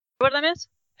What did I miss?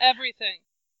 Everything.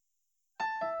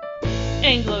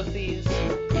 Anglophese.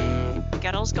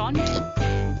 Girls Gone Geek.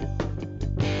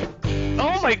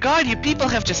 Oh my god, you people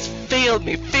have just failed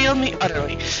me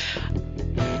utterly.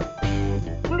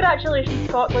 Congratulations,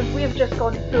 Scotland, we have just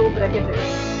gone full Brigadoon.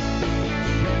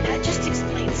 That just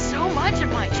explains so much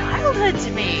of my childhood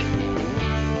to me.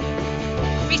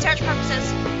 Research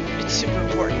purposes. It's super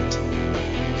important.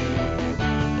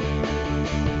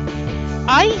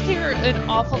 I hear an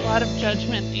awful lot of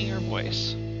judgment in your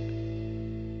voice.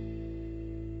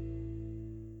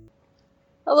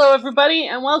 Hello, everybody,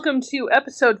 and welcome to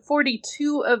episode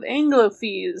 42 of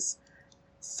Anglophese.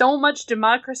 So Much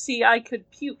Democracy I Could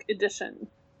Puke edition.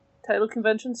 Title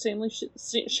convention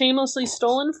shamelessly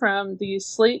stolen from the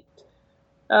Slate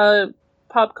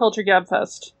Pop Culture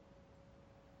Gabfest.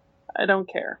 I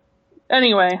don't care.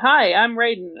 Anyway, hi, I'm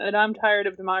Raiden, and I'm tired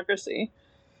of democracy.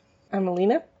 I'm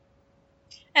Alina.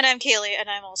 And I'm Kaylee, and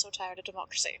I'm also tired of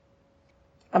democracy.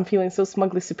 I'm feeling so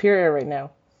smugly superior right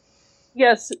now.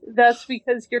 Yes, that's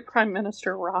because your prime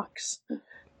minister rocks.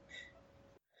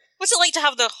 What's it like to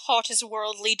have the hottest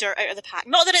world leader out of the pack?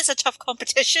 Not that it's a tough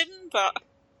competition, but...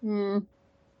 Even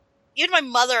my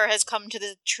mother has come to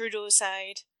the Trudeau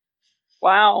side.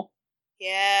 Wow.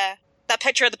 Yeah. That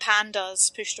picture of the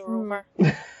pandas pushed her over.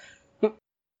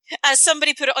 As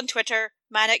somebody put it on Twitter,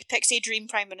 manic pixie dream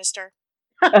prime minister.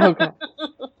 Oh god.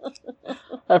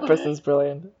 That person's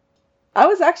brilliant. I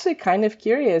was actually kind of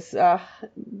curious,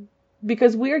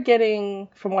 because we're getting,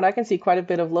 from what I can see, quite a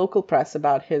bit of local press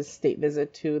about his state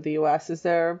visit to the US. Is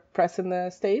there press in the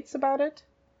States about it?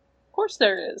 Of course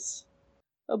there is.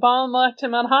 Obama left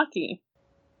him on hockey.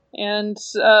 And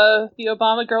the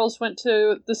Obama girls went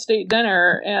to the state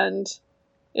dinner, and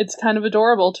it's kind of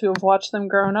adorable to have watched them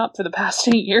growing up for the past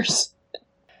 8 years.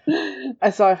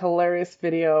 I saw a hilarious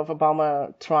video of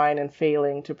Obama trying and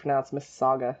failing to pronounce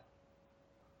Mississauga.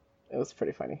 It was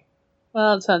pretty funny.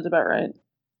 Well, that sounds about right.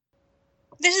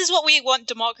 This is what we want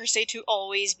democracy to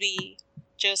always be.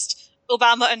 Just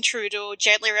Obama and Trudeau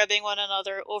gently ribbing one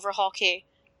another over hockey.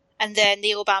 And then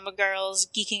the Obama girls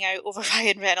geeking out over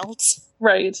Ryan Reynolds.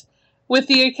 Right. With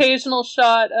the occasional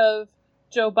shot of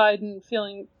Joe Biden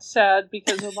feeling sad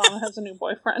because Obama has a new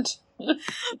boyfriend.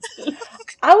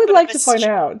 I would like to point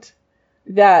out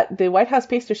that the White House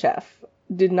pastry chef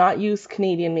did not use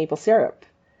Canadian maple syrup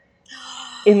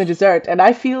in the dessert, and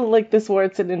I feel like this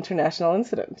warrants an international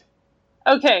incident.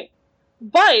 Okay,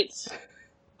 but,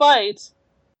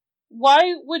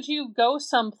 why would you go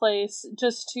someplace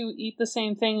just to eat the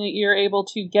same thing that you're able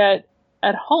to get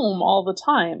at home all the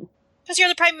time? Because you're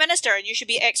the prime minister and you should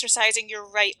be exercising your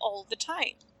right all the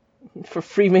time. For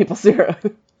free maple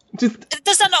syrup. Does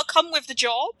that not come with the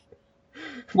job?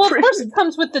 Well, of course it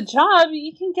comes with the job.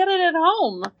 You can get it at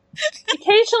home.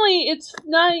 Occasionally, it's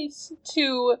nice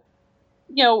to,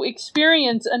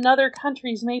 experience another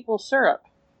country's maple syrup.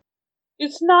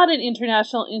 It's not an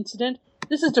international incident.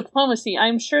 This is diplomacy.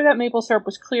 I'm sure that maple syrup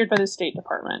was cleared by the State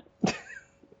Department.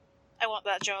 I want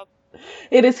that job.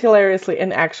 It is hilariously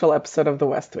an actual episode of The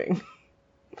West Wing.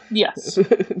 Yes.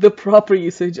 The proper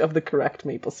usage of the correct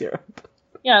maple syrup.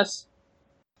 Yes.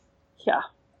 Yeah.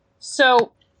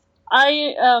 So,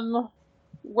 I am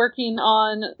working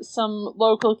on some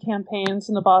local campaigns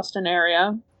in the Boston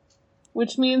area,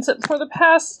 which means that for the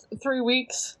past 3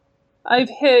 weeks, I've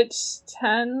hit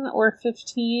 10 or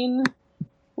 15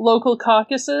 local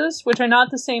caucuses, which are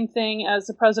not the same thing as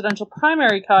the presidential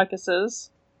primary caucuses.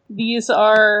 These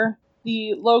are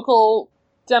the local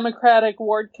Democratic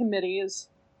ward committees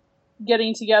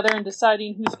getting together and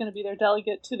deciding who's going to be their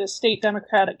delegate to the state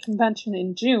Democratic convention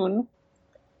in June.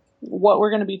 What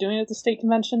we're going to be doing at the state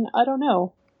convention, I don't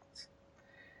know.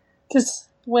 Because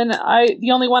the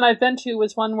only one I've been to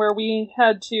was one where we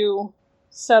had to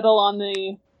settle on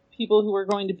the people who were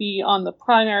going to be on the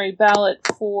primary ballot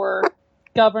for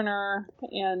governor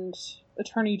and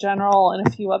attorney general and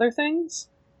a few other things.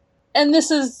 And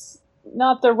this is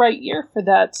not the right year for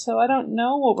that, so I don't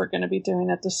know what we're going to be doing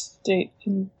at the state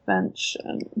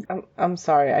convention. I'm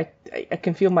sorry, I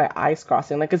can feel my eyes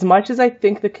crossing. Like, as much as I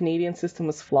think the Canadian system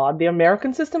is flawed, the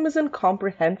American system is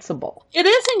incomprehensible. It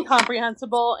is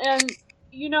incomprehensible, and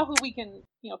you know who we can,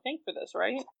 thank for this,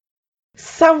 right?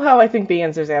 Somehow I think the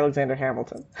answer is Alexander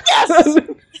Hamilton. Yes!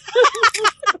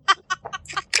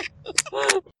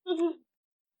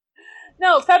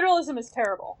 No, federalism is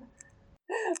terrible.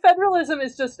 Federalism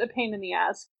is just a pain in the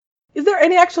ass. Is there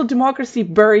any actual democracy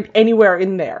buried anywhere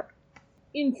in there?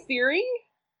 In theory?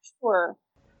 Sure.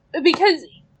 Because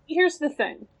here's the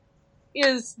thing,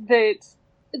 is that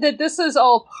this is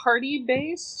all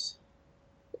party-based,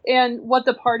 and what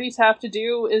the parties have to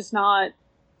do is not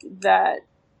that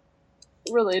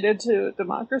related to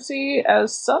democracy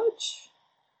as such.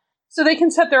 So they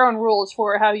can set their own rules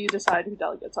for how you decide who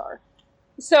delegates are.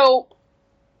 So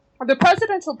the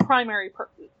presidential primary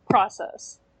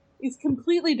process is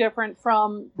completely different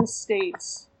from the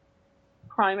state's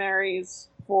primaries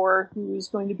for who's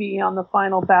going to be on the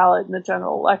final ballot in the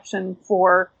general election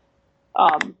for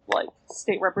like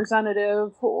state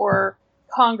representative or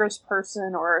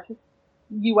congressperson or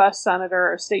U.S.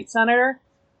 senator or state senator.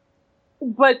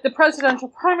 But the presidential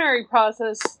primary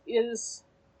process is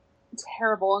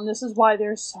terrible, and this is why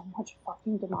there's so much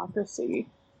fucking democracy.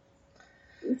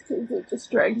 It's because it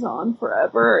just drags on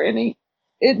forever, and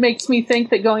it makes me think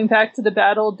that going back to the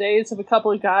bad old days of a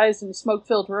couple of guys in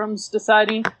smoke-filled rooms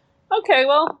deciding, okay,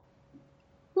 well,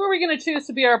 who are we going to choose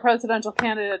to be our presidential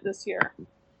candidate this year?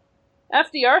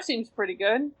 FDR seems pretty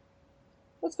good.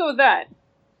 Let's go with that.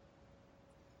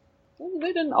 Well,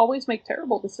 they didn't always make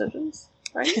terrible decisions,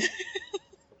 right?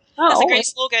 That's a great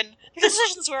slogan. The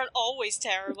decisions weren't always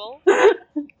terrible.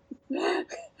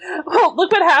 Well,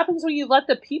 look what happens when you let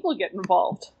the people get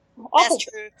involved. Awful, That's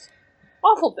true.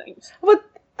 Awful things. But,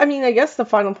 I mean, I guess the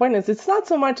final point is it's not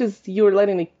so much as you're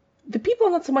letting the people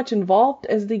are not so much involved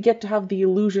as they get to have the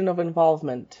illusion of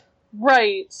involvement.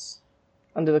 Right.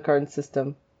 Under the current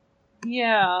system.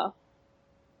 Yeah.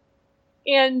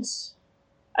 And,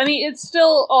 I mean, it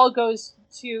still all goes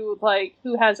to, like,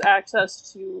 who has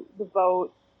access to the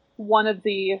vote. One of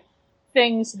the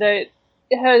things that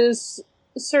has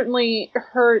certainly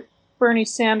hurt Bernie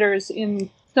Sanders in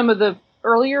some of the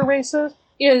earlier races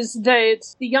is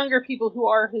that the younger people who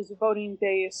are his voting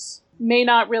base may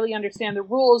not really understand the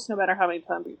rules, no matter how many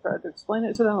times we tried to explain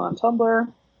it to them on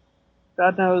Tumblr.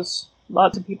 God knows,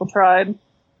 lots of people tried.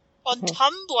 On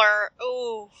Tumblr,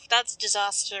 oh, that's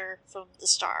disaster from the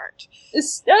start.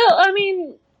 I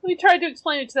mean, we tried to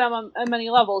explain it to them on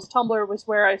many levels. Tumblr was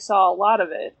where I saw a lot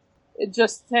of it.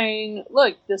 Just saying,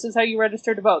 look, this is how you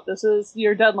register to vote. This is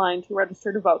your deadline to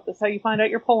register to vote. This is how you find out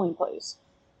your polling place.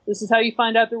 This is how you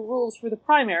find out the rules for the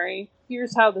primary.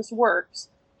 Here's how this works.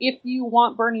 If you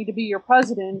want Bernie to be your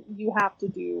president, you have to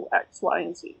do X, Y,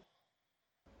 and Z.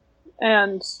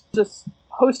 And just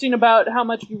posting about how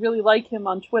much you really like him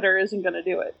on Twitter isn't going to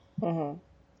do it. Mm-hmm.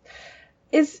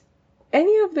 Is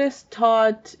any of this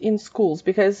taught in schools?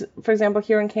 Because, for example,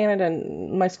 here in Canada,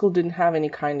 my school didn't have any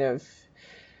kind of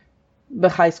the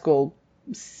high school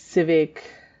civic.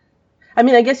 I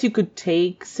mean, I guess you could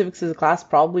take civics as a class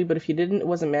probably, but if you didn't, it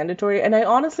wasn't mandatory. And I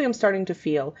honestly am starting to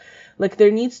feel like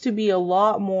there needs to be a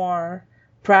lot more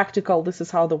practical, this is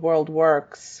how the world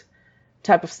works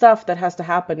type of stuff that has to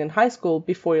happen in high school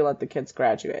before you let the kids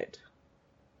graduate.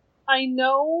 I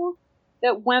know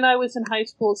that when I was in high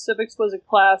school, civics was a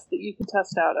class that you could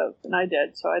test out of, and I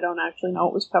did, so I don't actually know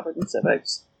what was covered in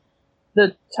civics.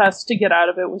 The test to get out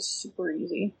of it was super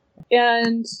easy.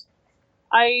 And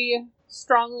I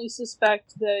strongly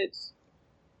suspect that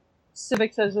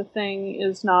civics as a thing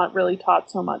is not really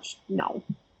taught so much now.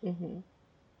 Mm-hmm.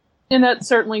 And that's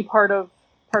certainly part of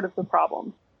the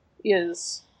problem.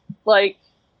 Is, like,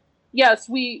 yes,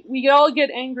 we all get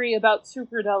angry about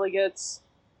superdelegates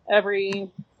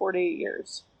every 48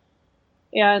 years.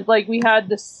 And, like, we had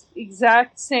this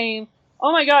exact same,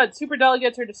 oh my god,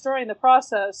 superdelegates are destroying the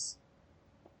process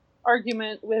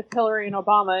argument with Hillary and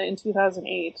Obama in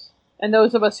 2008. And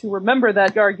those of us who remember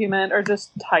that argument are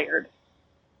just tired.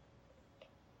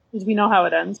 Because we know how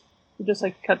it ends. We just,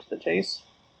 like, cut to the chase.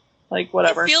 Like,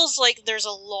 whatever. It feels like there's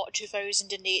a lot of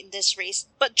 2008 in this race,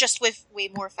 but just with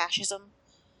way more fascism.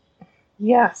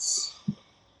 Yes.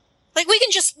 Like, we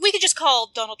can just call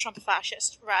Donald Trump a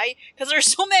fascist, right? Because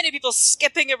there's so many people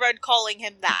skipping around calling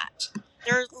him that.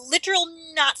 There are literal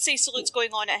Nazi salutes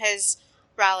going on at his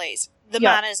rallies. The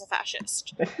man is a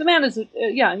fascist. The man is,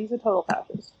 he's a total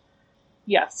fascist.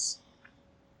 Yes.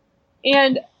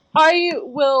 And I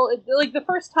will, like, the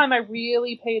first time I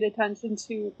really paid attention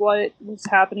to what was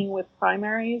happening with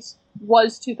primaries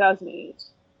was 2008.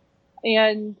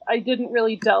 And I didn't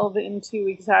really delve into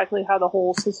exactly how the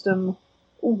whole system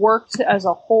worked as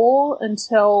a whole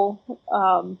until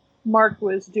Mark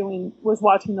was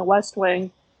watching The West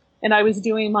Wing, and I was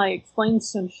doing my explain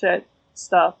some shit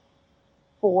stuff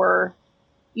for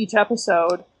each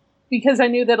episode, because I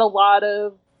knew that a lot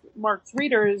of Mark's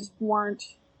readers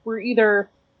were either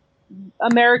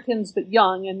Americans but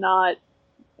young and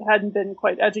hadn't been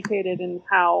quite educated in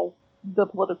how the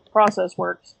political process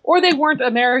works, or they weren't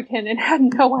American and had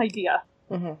no idea.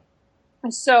 Mm-hmm.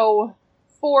 So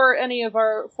for any of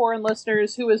our foreign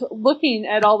listeners who is looking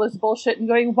at all this bullshit and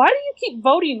going, why do you keep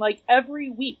voting like every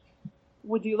week?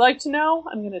 Would you like to know?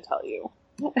 I'm going to tell you.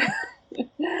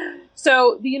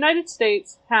 So the United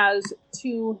States has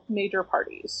two major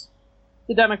parties.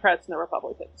 the Democrats and the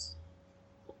Republicans.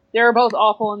 They're both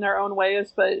awful in their own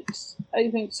ways, but I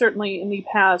think certainly in the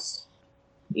past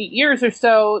 8 years or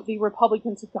so, the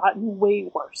Republicans have gotten way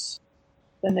worse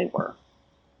than they were.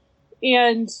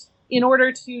 And in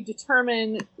order to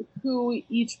determine who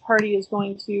each party is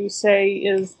going to say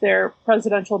is their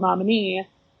presidential nominee,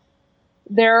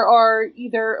 there are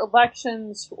either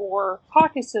elections or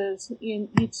caucuses in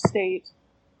each state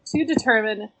to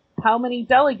determine how many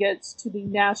delegates to the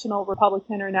National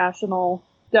Republican or National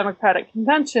Democratic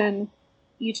Convention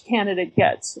each candidate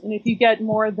gets. And if you get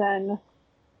more than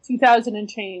 2,000 and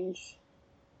change,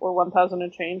 or 1,000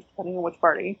 and change, depending on which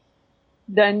party,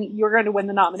 then you're going to win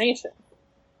the nomination.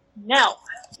 Now,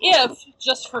 if,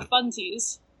 just for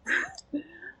funsies,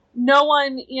 no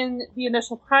one in the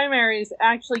initial primaries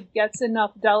actually gets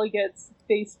enough delegates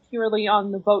based purely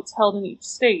on the votes held in each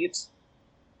state,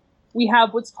 we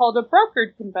have what's called a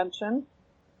brokered convention,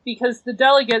 because the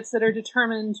delegates that are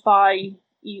determined by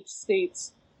each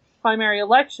state's primary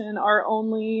election are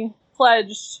only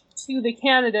pledged to the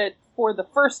candidate for the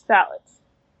first ballot.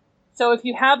 So if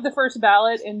you have the first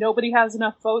ballot and nobody has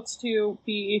enough votes to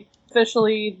be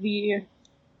officially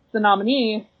the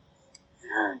nominee,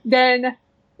 then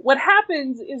what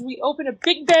happens is we open a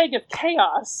big bag of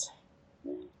chaos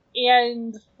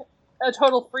and a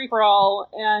total free-for-all,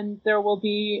 and there will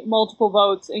be multiple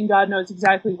votes, and God knows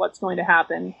exactly what's going to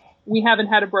happen. We haven't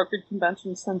had a brokered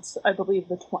convention since, I believe,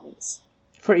 the 20s.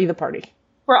 For either party.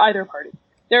 For either party.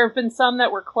 There have been some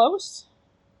that were close,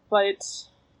 but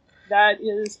that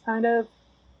is kind of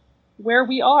where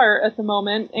we are at the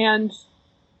moment, and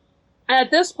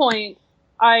at this point,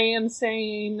 I am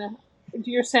saying,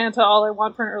 dear Santa, all I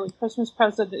want for an early Christmas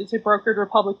present is a brokered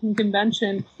Republican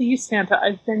convention. Please, Santa,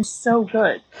 I've been so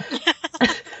good.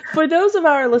 For those of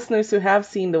our listeners who have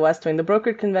seen The West Wing, the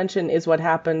brokered convention is what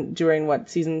happened during,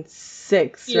 season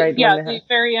 6, right? Yeah, the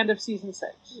very end of season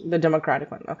 6. The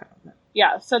Democratic one, okay.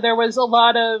 Yeah, so there was a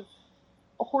lot of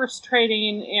horse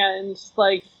trading and,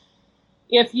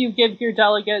 if you give your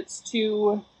delegates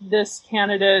to this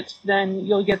candidate, then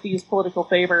you'll get these political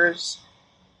favors.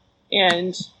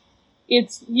 And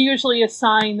it's usually a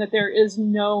sign that there is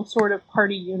no sort of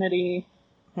party unity.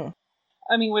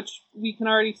 I mean, which we can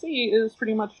already see is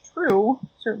pretty much true,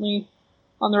 certainly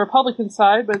on the Republican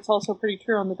side, but it's also pretty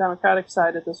true on the Democratic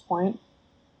side at this point.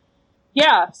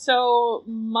 Yeah, so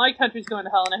my country's going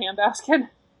to hell in a handbasket.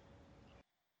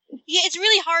 Yeah, it's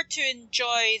really hard to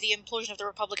enjoy the implosion of the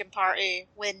Republican Party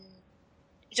when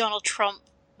Donald Trump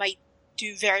might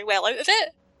do very well out of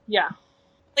it. Yeah.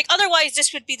 Otherwise,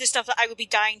 this would be the stuff that I would be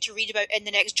dying to read about in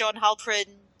the next John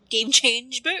Halperin Game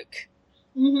Change book.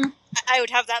 Mm-hmm. I would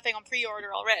have that thing on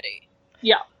pre-order already.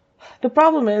 Yeah. The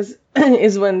problem is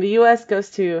when the U.S. goes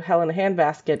to hell in a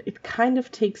handbasket, it kind of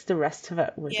takes the rest of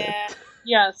it with it.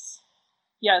 Yes.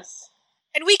 Yes.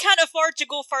 And we can't afford to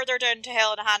go further down to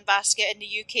hell in a handbasket in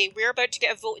the UK. We're about to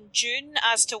get a vote in June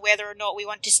as to whether or not we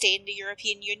want to stay in the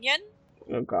European Union.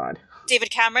 Oh, God. David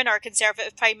Cameron, our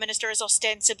Conservative Prime Minister, is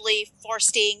ostensibly for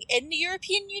staying in the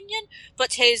European Union,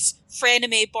 but his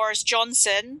frenemy Boris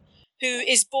Johnson, who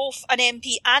is both an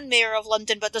MP and Mayor of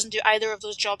London but doesn't do either of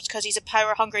those jobs because he's a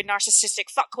power-hungry, narcissistic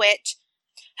fuckwit,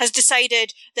 has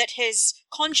decided that his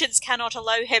conscience cannot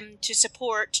allow him to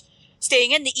support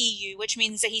staying in the EU, which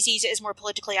means that he sees it as more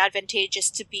politically advantageous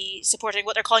to be supporting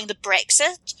what they're calling the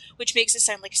Brexit, which makes it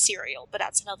sound like cereal, but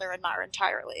that's another matter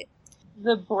entirely.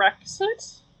 The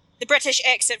Brexit? The British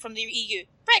exit from the EU.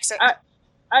 Brexit.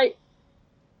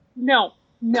 No.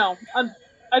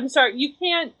 I'm sorry. You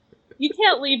can't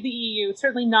leave the EU.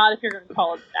 Certainly not if you're going to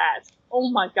call it that. Oh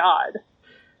my God.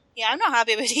 Yeah, I'm not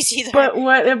happy about these either. But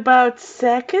what about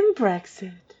second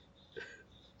Brexit?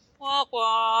 Womp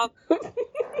womp.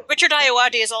 Richard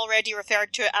Ayoade is already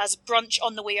referred to it as brunch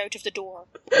on the way out of the door.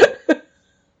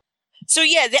 So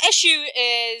yeah, the issue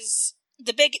is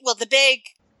the big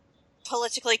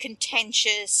politically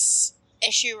contentious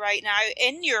issue right now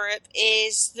in Europe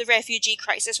is the refugee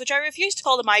crisis, which I refuse to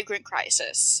call the migrant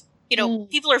crisis.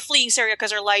 People are fleeing Syria because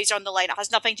their lives are on the line. It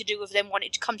has nothing to do with them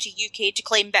wanting to come to UK to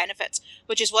claim benefits,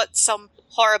 which is what some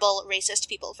horrible racist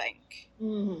people think.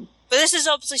 Mm-hmm. But this has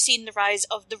obviously seen the rise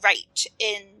of the right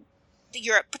in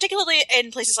Europe, particularly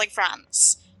in places like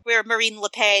France, where Marine Le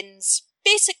Pen's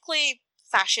basically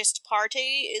fascist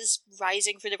party is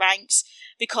rising through the ranks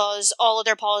because all of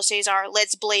their policies are,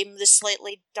 let's blame the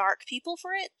slightly dark people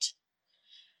for it.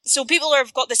 So people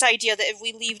have got this idea that if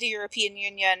we leave the European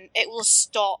Union, it will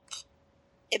stop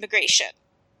immigration.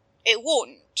 It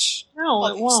won't. No,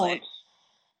 obviously. it won't.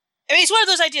 I mean, it's one of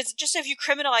those ideas that just if you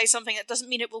criminalize something, that doesn't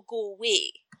mean it will go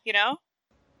away,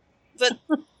 But,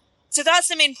 so that's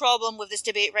the main problem with this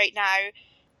debate right now.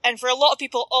 And for a lot of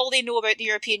people, all they know about the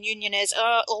European Union is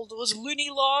all those loony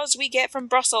laws we get from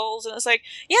Brussels. And it's like,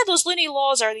 yeah, those loony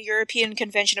laws are the European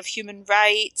Convention of Human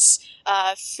Rights,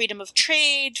 freedom of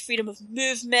trade, freedom of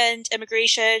movement,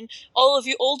 immigration. All of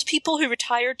you old people who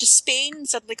retired to Spain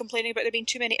suddenly complaining about there being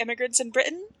too many immigrants in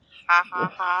Britain. Ha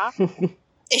ha ha.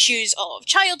 Issues of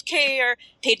childcare,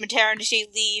 paid maternity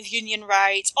leave, union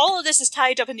rights. All of this is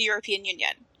tied up in the European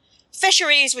Union.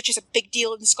 Fisheries, which is a big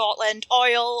deal in Scotland.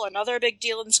 Oil, another big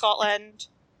deal in Scotland.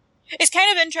 It's kind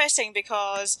of interesting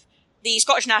because the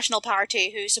Scottish National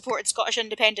Party, who supported Scottish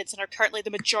independence and are currently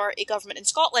the majority government in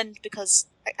Scotland, because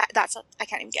I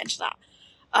can't even get into that.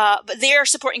 But they're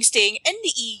supporting staying in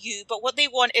the EU, but what they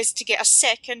want is to get a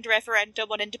second referendum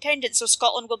on independence, so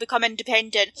Scotland will become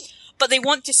independent. But they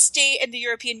want to stay in the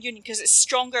European Union because it's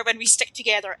stronger when we stick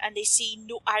together, and they see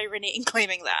no irony in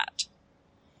claiming that.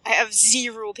 I have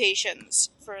zero patience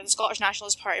for the Scottish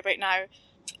Nationalist Party right now.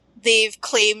 They've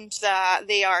claimed that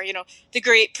they are, the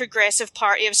great progressive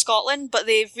party of Scotland, but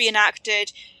they've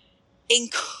reenacted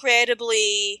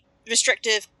incredibly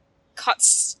restrictive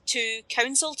cuts to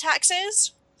council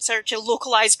taxes, so to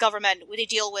localised government, where they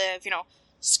deal with,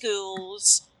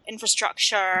 schools,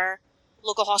 infrastructure,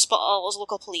 local hospitals,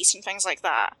 local police, and things like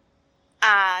that.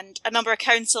 And a number of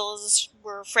councils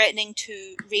were threatening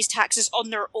to raise taxes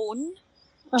on their own,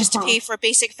 just to pay for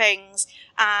basic things,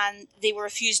 and they were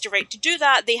refused the right to do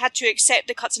that. They had to accept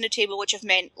the cuts on the table, which have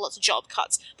meant lots of job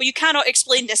cuts. But you cannot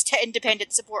explain this to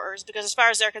independent supporters, because as far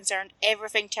as they're concerned,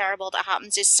 everything terrible that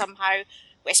happens is somehow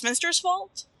Westminster's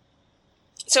fault.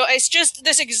 So it's just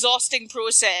this exhausting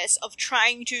process of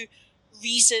trying to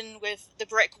reason with the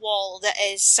brick wall that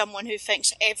is someone who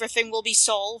thinks everything will be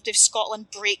solved if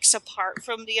Scotland breaks apart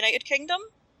from the United Kingdom.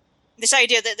 This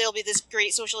idea that there'll be this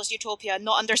great socialist utopia,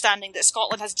 not understanding that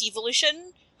Scotland has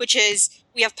devolution, which is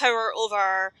we have power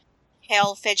over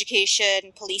health,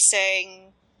 education,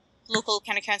 policing, local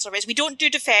kind of council rates. We don't do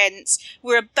defence.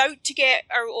 We're about to get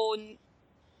our own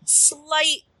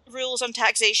slight rules on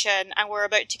taxation, and we're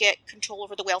about to get control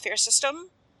over the welfare system,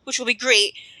 which will be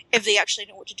great if they actually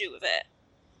know what to do with it.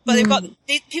 But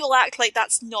people act like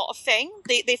that's not a thing.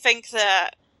 They think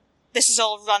that this is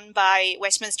all run by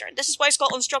Westminster, and this is why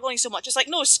Scotland's struggling so much. It's like,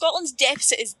 no, Scotland's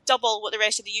deficit is double what the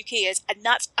rest of the UK is, and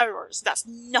that's ours. That's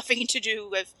nothing to do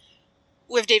with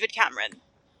David Cameron.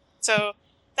 So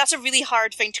that's a really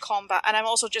hard thing to combat, and I'm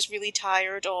also just really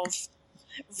tired of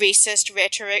racist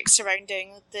rhetoric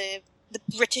surrounding the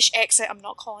British exit. I'm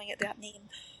not calling it that name.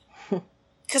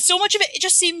 Because so much of it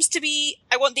just seems to be,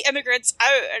 I want the immigrants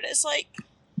out, and it's like,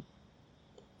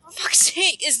 for fuck's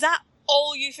sake, is that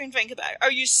all you can think about?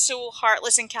 Are you so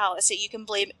heartless and callous that you can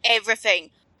blame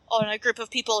everything on a group of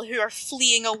people who are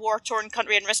fleeing a war-torn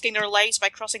country and risking their lives by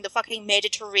crossing the fucking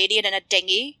Mediterranean in a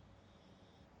dinghy?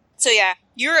 So yeah,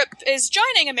 Europe is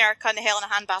joining America in the hell in a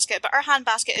handbasket, but our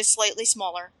handbasket is slightly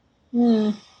smaller.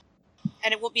 And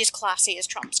it won't be as classy as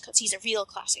Trump's, because he's a real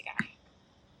classy guy.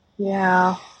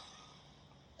 Yeah.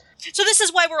 So this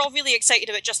is why we're all really excited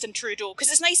about Justin Trudeau, because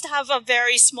it's nice to have a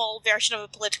very small version of a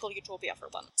political utopia for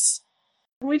once.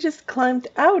 We just climbed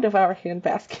out of our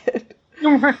handbasket.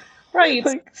 Right.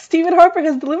 Like, Stephen Harper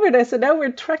has delivered us, and now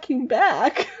we're trekking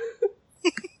back.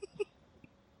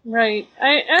 Right.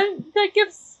 And that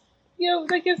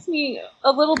gives me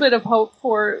a little bit of hope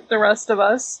for the rest of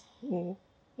us.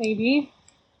 Maybe.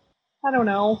 I don't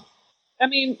know. I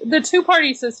mean, the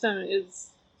two-party system is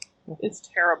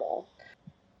terrible.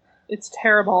 It's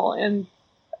terrible, and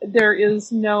there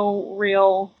is no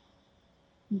real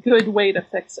good way to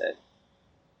fix it.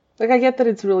 Like, I get that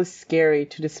it's really scary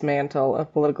to dismantle a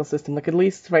political system. Like, at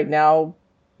least right now,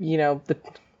 the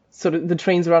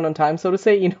trains run on time, so to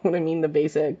say. You know what I mean? The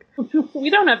basic.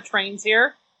 We don't have trains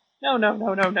here. No.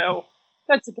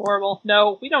 That's adorable.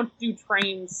 No, we don't do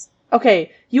trains.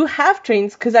 Okay, you have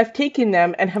trains because I've taken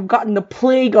them and have gotten the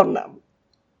plague on them.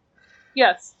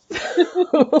 Yes.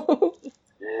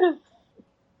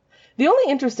 The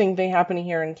only interesting thing happening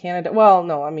here in Canada, well,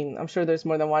 no, I mean, I'm sure there's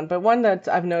more than one, but one that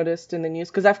I've noticed in the news,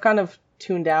 because I've kind of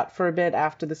tuned out for a bit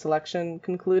after this election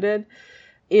concluded,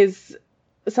 is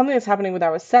something that's happening with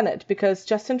our Senate, because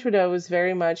Justin Trudeau is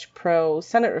very much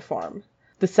pro-Senate reform.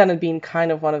 The Senate being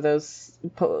kind of one of those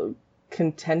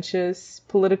contentious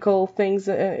political things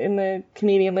in the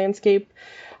Canadian landscape.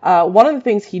 One of the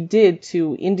things he did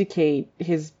to indicate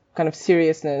his kind of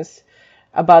seriousness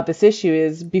about this issue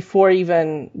is before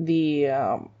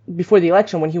the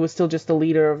election, when he was still just the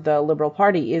leader of the Liberal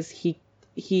Party, is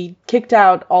he kicked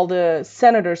out all the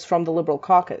senators from the Liberal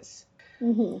caucus,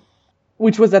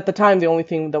 which was at the time the only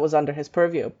thing that was under his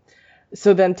purview.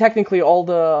 So then technically all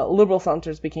the Liberal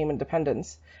senators became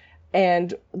independents.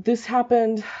 And this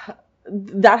happened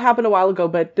that happened a while ago,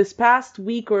 but this past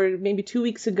week or maybe 2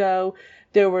 weeks ago,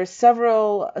 there were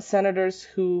several senators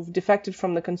who've defected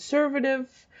from the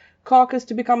Conservative caucus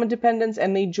to become independents,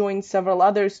 and they joined several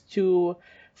others to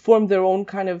form their own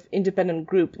kind of independent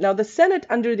group. Now, the Senate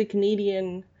under the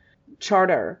Canadian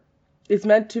Charter is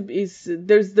meant to be,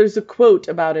 there's a quote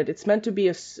about it. It's meant to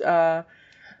be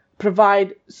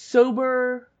provide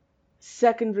sober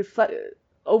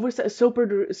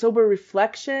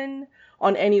reflection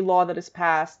on any law that is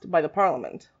passed by the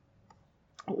Parliament.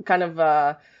 Kind of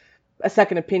a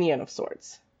second opinion of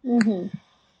sorts. Mm-hmm.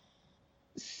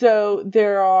 So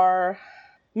there are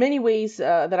many ways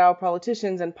that our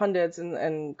politicians and pundits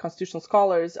and constitutional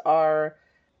scholars are,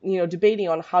 debating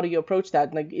on how do you approach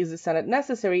that. Like, is the Senate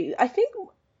necessary? I think,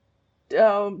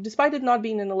 despite it not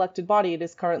being an elected body, it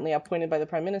is currently appointed by the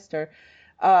Prime Minister.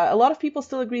 A lot of people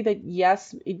still agree that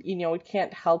yes, it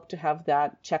can't help to have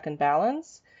that check and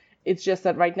balance. It's just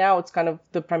that right now it's kind of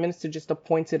the Prime Minister just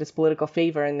appoints it as political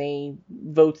favor and they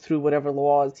vote through whatever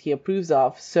laws he approves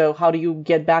of. So how do you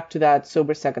get back to that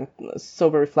sober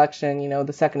reflection,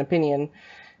 the second opinion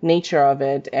nature of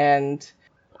it? And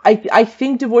I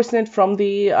think divorcing it from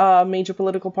the major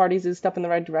political parties is a step in the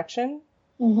right direction.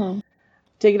 Mm-hmm.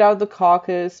 Take it out of the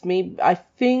caucus. I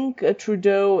think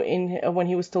Trudeau, when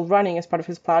he was still running as part of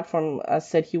his platform,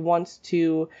 said he wants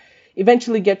to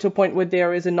eventually get to a point where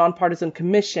there is a nonpartisan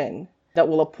commission that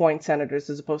will appoint senators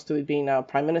as opposed to it being a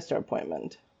prime minister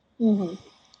appointment. Mm-hmm.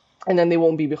 And then they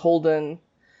won't be beholden.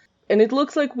 And it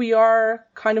looks like we are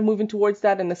kind of moving towards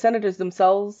that, and the senators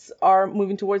themselves are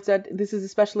moving towards that. This is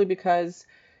especially because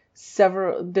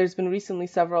there's been recently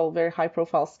several very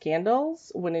high-profile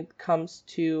scandals when it comes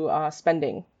to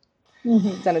spending,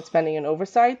 Mm-hmm. Senate spending and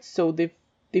oversight. So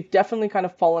they've definitely kind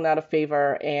of fallen out of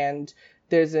favor, and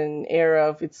there's an era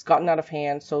of it's gotten out of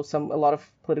hand, so a lot of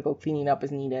political cleaning up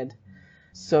is needed.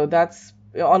 So that's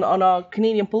on a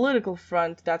Canadian political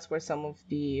front. That's where some of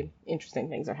the interesting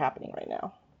things are happening right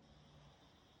now.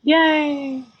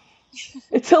 Yay!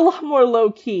 It's a lot more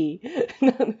low key.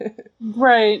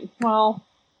 Right. Well,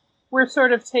 we're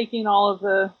sort of taking all of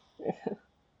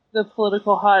the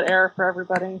political hot air for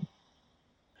everybody.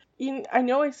 I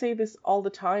know I say this all the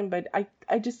time, but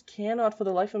I just cannot for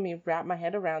the life of me wrap my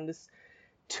head around this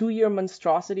 2-year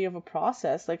monstrosity of a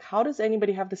process. Like, how does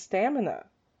anybody have the stamina?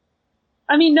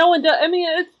 I mean, no one does. I mean,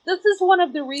 this is one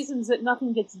of the reasons that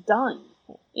nothing gets done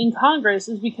in Congress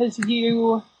is because if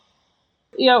you're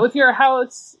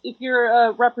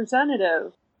a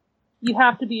representative, you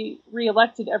have to be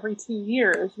reelected every 2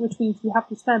 years, which means you have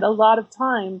to spend a lot of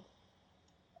time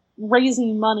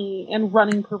raising money and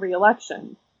running for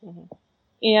reelection. Mm-hmm.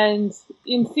 And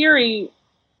in theory,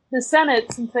 the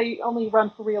Senate, since they only run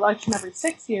for reelection every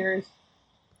 6 years,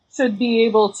 should be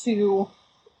able to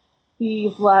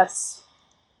be less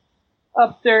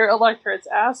up their electorate's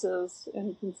asses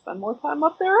and can spend more time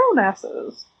up their own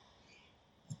asses.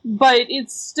 But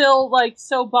it's still like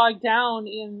so bogged down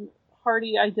in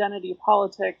party identity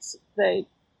politics that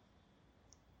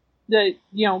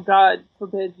God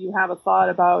forbid you have a thought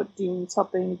about doing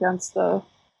something against the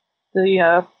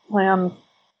plan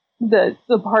that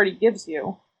the party gives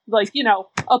you. Like,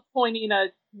 appointing a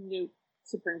new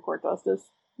Supreme Court justice.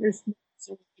 There's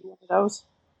one of those.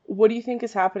 What do you think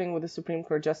is happening with the Supreme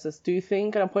Court justice? Do you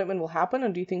think an appointment will happen, or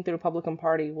do you think the Republican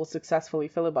Party will successfully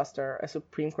filibuster a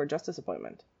Supreme Court justice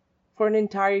appointment for an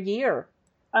entire year?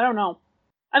 I don't know.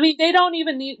 I mean, they don't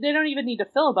even need to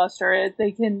filibuster it.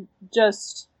 They can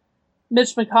just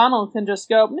Mitch McConnell can just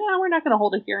go, no, we're not going to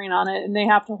hold a hearing on it, and they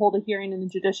have to hold a hearing in the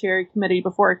Judiciary Committee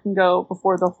before it can go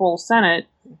before the full Senate.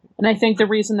 And I think the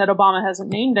reason that Obama hasn't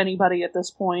named anybody at this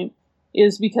point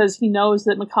is because he knows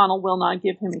that McConnell will not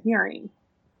give him a hearing.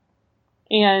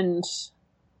 And,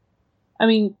 I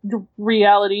mean, the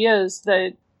reality is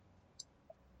that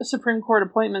Supreme Court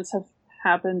appointments have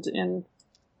happened in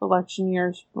election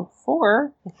years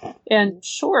before. And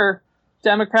sure,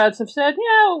 Democrats have said,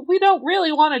 yeah, we don't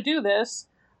really want to do this.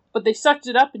 But they sucked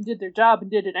it up and did their job and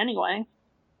did it anyway.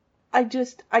 I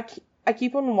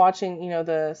keep on watching,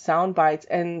 the sound bites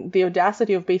and the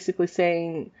audacity of basically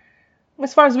saying,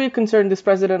 as far as we're concerned, this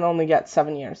president only gets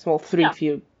 7 years. Well, 3 if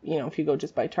you go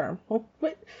just by term.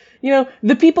 What?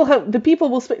 The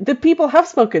people have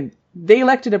spoken. They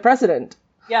elected a president.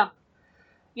 Yeah.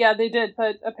 Yeah, they did.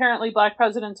 But apparently black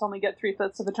presidents only get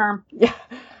 3/5 of a term. Yeah.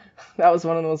 That was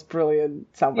one of the most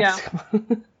brilliant sound bites. Yeah.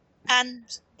 And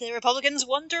the Republicans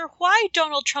wonder why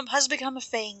Donald Trump has become a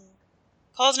thing.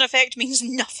 Cause and effect means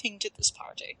nothing to this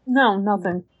party. No,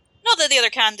 nothing. Not that the other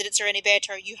candidates are any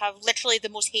better. You have literally the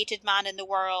most hated man in the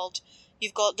world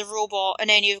you've got the robot, and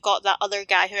then you've got that other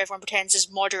guy who everyone pretends is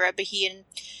moderate, but he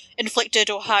inflicted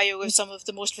Ohio with some of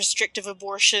the most restrictive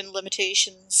abortion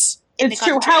limitations in the It's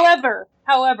true. country.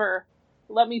 However,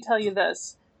 let me tell you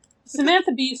this.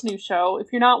 Samantha Bee's new show,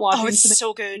 if you're not watching it's Samantha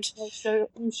so good. Bee's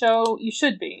new show, you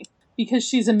should be, because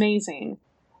she's amazing.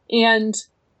 And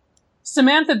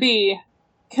Samantha Bee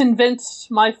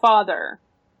convinced my father,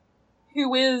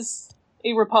 who is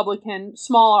a Republican,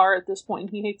 small r at this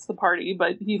point. He hates the party,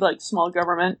 but he likes small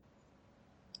government.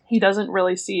 He doesn't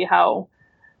really see how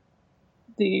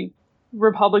the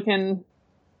Republican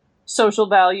social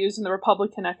values and the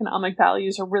Republican economic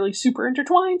values are really super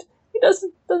intertwined. He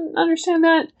doesn't understand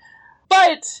that.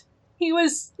 But he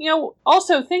was,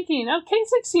 also thinking,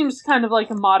 Kasich seems kind of like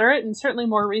a moderate and certainly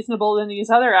more reasonable than these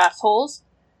other assholes.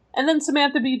 And then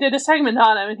Samantha Bee did a segment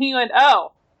on him, and he went,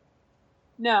 oh,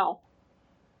 no,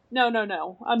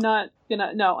 I'm not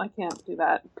gonna, no, I can't do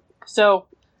that. So,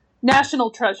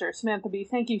 national treasure, Samantha Bee.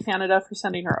 Thank you, Canada, for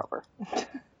sending her over.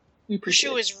 We The appreciate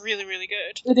show it. is really, really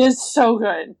good. It is so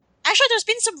good. Actually, there's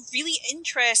been some really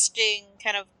interesting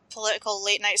kind of political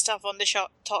late night stuff on the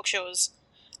talk shows.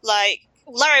 Like,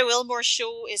 Larry Wilmore's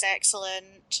show is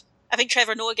excellent. I think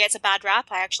Trevor Noah gets a bad rap.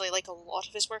 I actually like a lot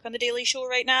of his work on The Daily Show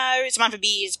right now. Samantha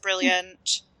Bee is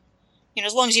brilliant.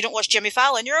 As long as you don't watch Jimmy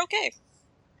Fallon, you're okay.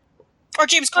 Or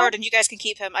James Corden, you guys can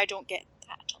keep him. I don't get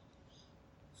that at all.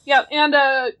 Yeah, and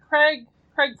Craig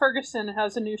Ferguson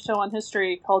has a new show on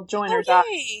history called Join or Die,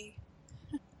 Yay!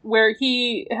 where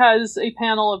he has a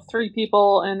panel of 3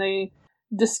 people, and they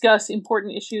discuss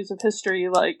important issues of history,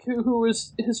 like who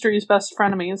was history's best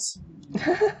frenemies,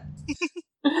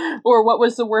 or what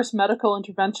was the worst medical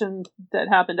intervention that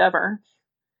happened ever.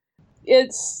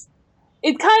 It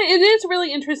is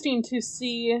really interesting to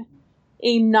see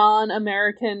a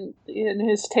non-American in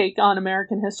his take on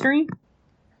American history,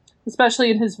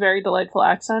 especially in his very delightful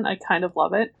accent. I kind of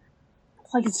love it.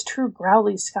 It's like his true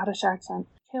growly Scottish accent.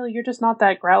 Kaylee, you're just not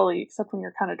that growly, except when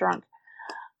you're kind of drunk.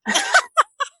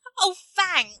 Oh,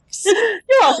 thanks!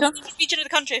 You're welcome. Region of the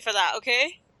country for that,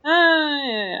 okay?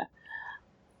 Yeah.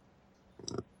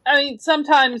 I mean,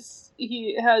 sometimes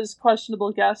he has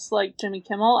questionable guests like Jimmy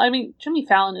Kimmel. I mean, Jimmy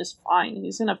Fallon is fine.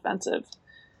 He's inoffensive.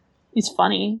 He's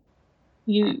funny.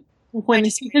 He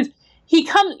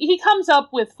comes up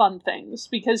with fun things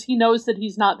because he knows that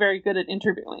he's not very good at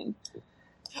interviewing.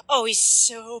 Oh, he's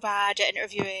so bad at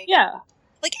interviewing. Yeah.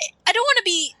 Like, I don't want to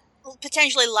be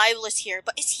potentially libelous here,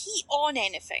 but is he on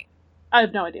anything? I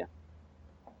have no idea.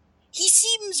 He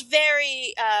seems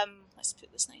very, let's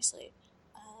put this nicely.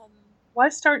 Why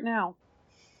start now?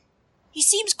 He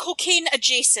seems cocaine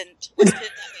adjacent. Let's put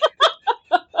it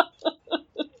that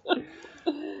way.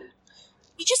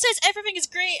 He just says everything is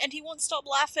great and he won't stop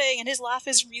laughing and his laugh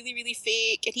is really, really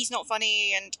fake and he's not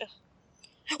funny and...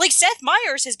 Like, Seth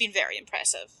Meyers has been very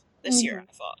impressive this year,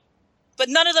 I thought. But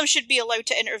none of them should be allowed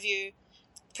to interview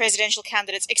presidential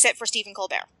candidates except for Stephen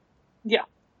Colbert. Yeah,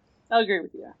 I'll agree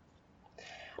with you.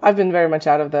 I've been very much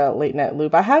out of the late night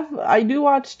loop. I do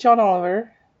watch John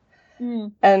Oliver,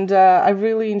 and I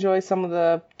really enjoy some of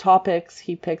the topics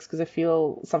he picks because I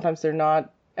feel sometimes they're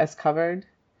not as covered.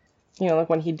 Like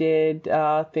when he did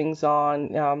things on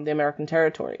the American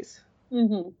territories,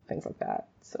 things like that.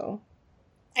 So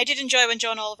I did enjoy when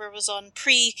John Oliver was on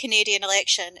pre-Canadian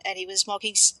election and he was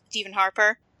mocking Stephen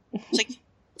Harper. It's like,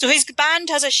 so his band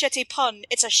has a shitty pun.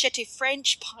 It's a shitty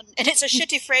French pun. And it's a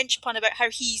shitty French pun about how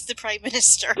he's the Prime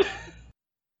Minister.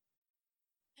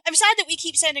 I'm sad that we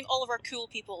keep sending all of our cool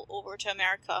people over to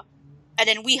America. And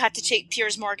then we had to take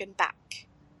Piers Morgan back.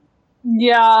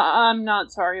 Yeah, I'm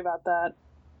not sorry about that.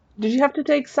 Did you have to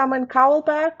take Simon Cowell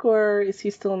back, or is he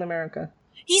still in America?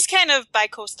 He's kind of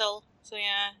bi-coastal. So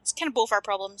yeah, it's kind of both our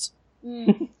problems.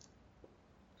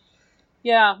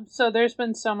 Yeah, so there's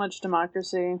been so much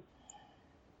democracy.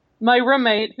 My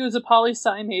roommate, who's a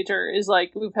poli-sci major, is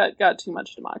like, we've got too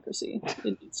much democracy.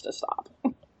 It needs to stop.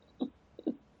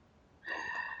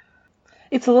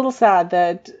 It's a little sad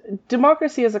that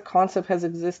democracy as a concept has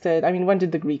existed. I mean, when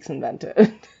did the Greeks invent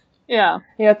it? Yeah.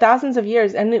 Thousands of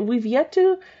years, and we've yet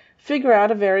to figure out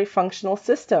a very functional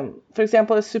system. For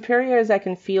example, as superior as I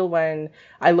can feel when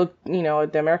I look,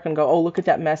 at the American and go, oh, look at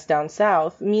that mess down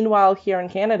south. Meanwhile, here in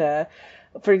Canada,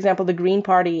 for example, the Green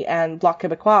Party and Bloc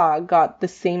Québécois got the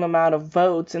same amount of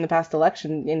votes in the past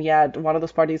election, and yet one of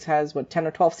those parties has, 10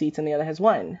 or 12 seats and the other has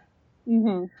 1.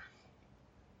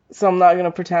 So I'm not going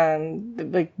to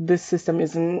pretend like this system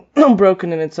isn't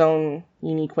broken in its own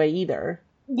unique way either.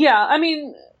 Yeah, I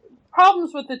mean,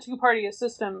 problems with the two-party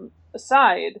system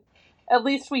aside, at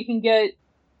least we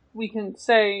can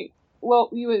say, well,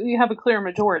 you have a clear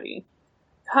majority.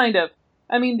 Kind of.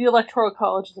 I mean, the Electoral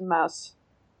College is a mess.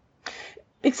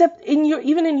 Except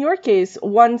even in your case,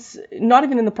 once, not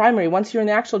even in the primary, once you're in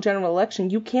the actual general election,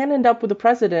 you can end up with a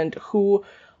president who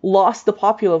lost the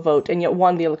popular vote and yet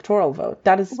won the electoral vote.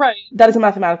 That is Right. That is a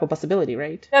mathematical possibility,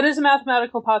 right? That is a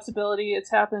mathematical possibility.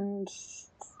 It's happened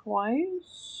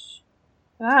twice?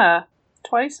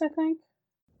 Twice, I think.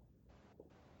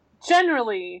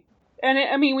 Generally,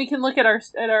 and we can look at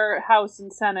our House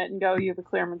and Senate and go, you have a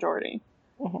clear majority.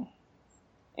 Mhm.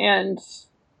 And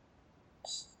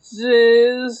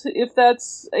if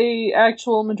that's a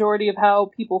actual majority of how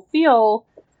people feel,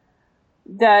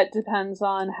 that depends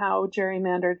on how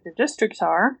gerrymandered your districts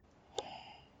are.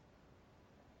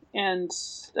 And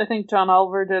I think John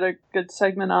Oliver did a good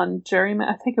segment on gerrymander.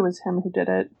 I think it was him who did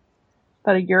it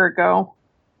about a year ago.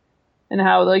 And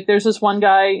how, like, there's this one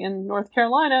guy in North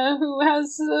Carolina who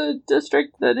has a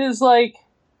district that is, like,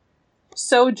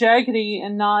 so jaggedy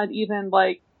and not even,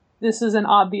 like, this is an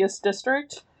obvious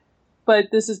district,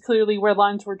 but this is clearly where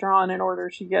lines were drawn in order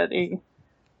to get a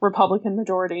Republican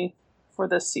majority for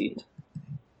this seat.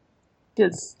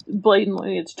 It's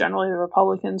generally the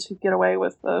Republicans who get away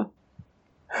with the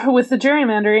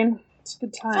gerrymandering. It's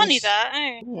good times. Funny that,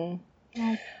 eh? Mm.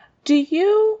 Do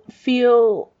you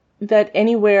feel that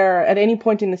anywhere, at any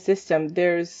point in the system,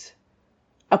 there's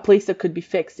a place that could be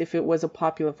fixed if it was a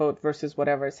popular vote versus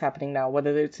whatever is happening now,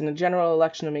 whether it's in a general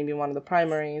election or maybe one of the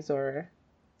primaries, or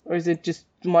is it just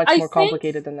much more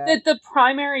complicated than that? I think that the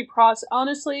primary process,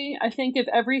 honestly, I think if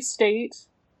every state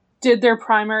did their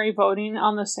primary voting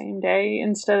on the same day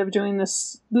instead of doing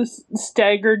this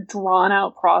staggered,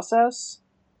 drawn-out process,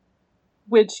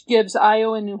 which gives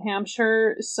Iowa and New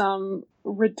Hampshire some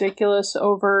ridiculous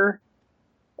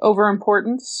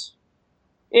over-importance,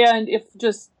 and if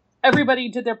just everybody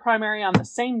did their primary on the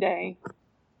same day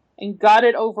and got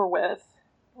it over with,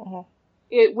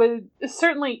 it would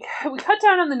certainly cut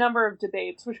down on the number of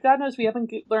debates, which God knows we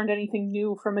haven't learned anything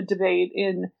new from a debate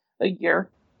in a year.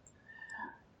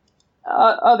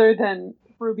 Other than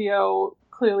Rubio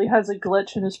clearly has a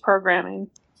glitch in his programming.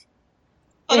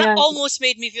 Oh, that almost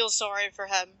made me feel sorry for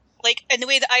him. Like, in the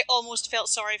way that I almost felt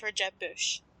sorry for Jeb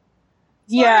Bush.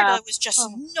 Florida was just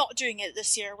not doing it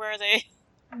this year, were they?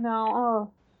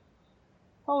 No.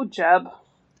 Oh, Jeb.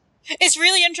 It's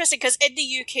really interesting, because in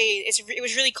the UK, it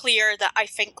was really clear that I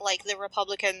think, like, the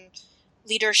Republican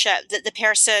leadership, that the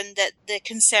person that the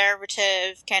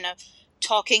conservative kind of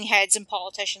talking heads and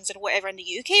politicians and whatever in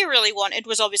the UK really wanted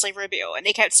was obviously Rubio, and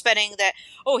they kept spinning that,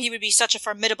 oh, he would be such a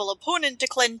formidable opponent to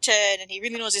Clinton, and he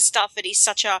really knows his stuff, and he's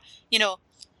such a, a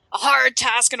hard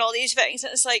task and all these things.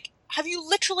 And it's like, have you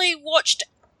literally watched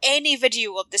any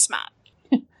video of this man?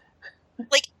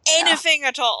 Like, anything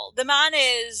at all. The man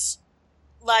is,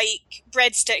 like,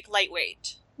 breadstick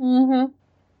lightweight. Mm-hmm.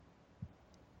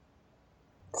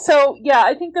 So, yeah,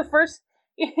 I think the first...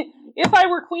 If I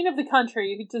were queen of the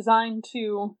country, designed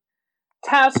to...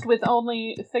 tasked with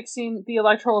only fixing the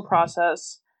electoral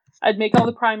process, I'd make all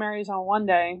the primaries on one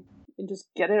day and just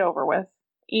get it over with.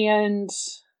 And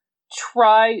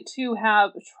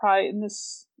and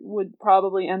this would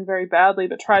probably end very badly,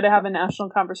 but try to have a national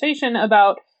conversation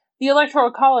about the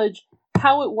Electoral College,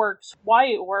 how it works, why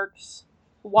it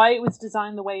was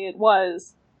designed the way it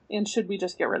was, and should we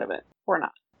just get rid of it or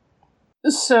not?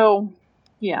 So,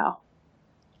 yeah.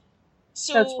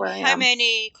 So, that's where I am. How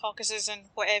many caucuses and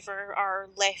whatever are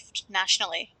left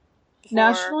nationally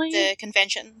before the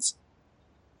conventions?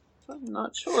 I'm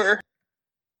not sure.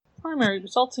 Primary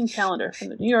results and calendar from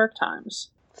the New York Times.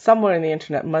 Somewhere in the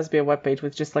internet must be a webpage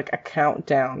with just, like, a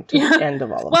countdown to the end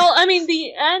of all of it. Well, I mean,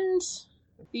 the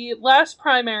last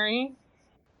primary,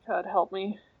 God help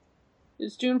me,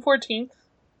 is June 14th.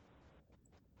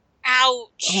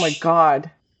 Ouch! Oh my god.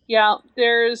 Yeah,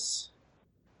 there's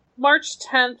March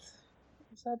 10th.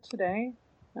 Is that today?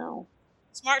 No.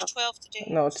 It's March 12th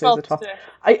today. No, it's the 12th.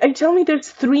 I tell me there's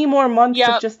 3 more months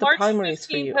of just the primaries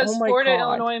for you. Has oh my Florida, god.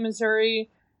 Illinois, Missouri,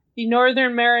 the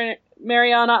Northern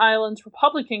Mariana Islands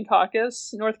Republican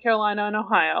Caucus, North Carolina, and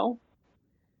Ohio.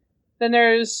 Then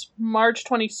there's March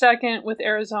 22nd with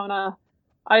Arizona,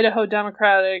 Idaho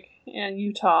Democratic, and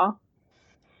Utah.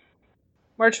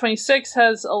 March 26th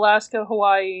has Alaska,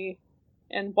 Hawaii,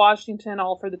 and Washington,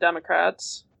 all for the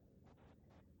Democrats.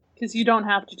 Because you don't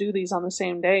have to do these on the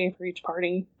same day for each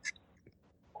party.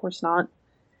 Of course not.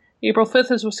 April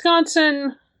 5th is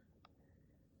Wisconsin,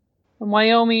 and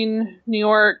Wyoming, New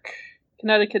York,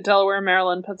 Connecticut, Delaware,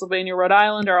 Maryland, Pennsylvania, Rhode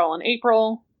Island are all in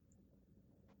April.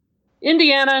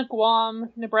 Indiana, Guam,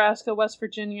 Nebraska, West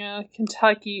Virginia,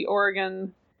 Kentucky,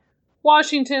 Oregon,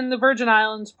 Washington, the Virgin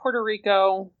Islands, Puerto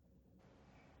Rico,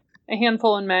 a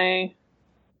handful in May,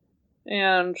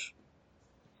 and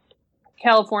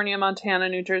California, Montana,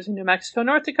 New Jersey, New Mexico,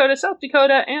 North Dakota, South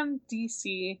Dakota, and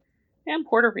DC, and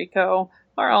Puerto Rico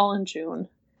are all in June.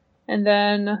 And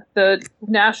then the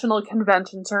national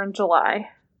conventions are in July.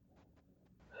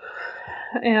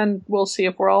 And we'll see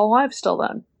if we're all alive still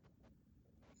then.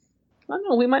 I don't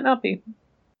know, we might not be.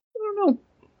 I don't know.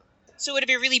 So would it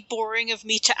be really boring of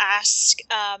me to ask,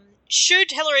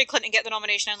 should Hillary Clinton get the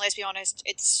nomination, and let's be honest,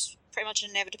 it's pretty much an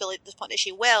inevitability at this point that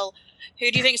she will,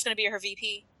 who do you think is going to be her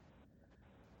VP?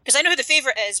 Because I know who the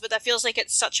favourite is, but that feels like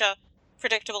it's such a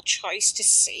predictable choice to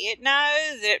say it now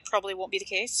that it probably won't be the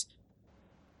case.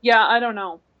 Yeah, I don't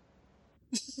know.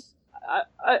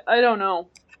 I don't know.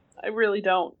 I really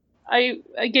don't. I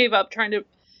gave up trying to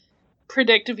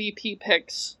predict VP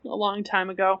picks a long time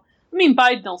ago. I mean,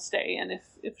 Biden will stay in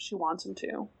if she wants him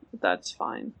to. But that's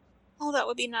fine. Oh, that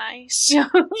would be nice. Yeah.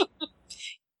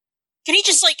 Can he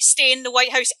just, stay in the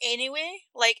White House anyway?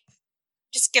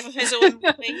 Just give him his own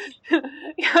thing?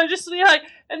 Yeah, just be like,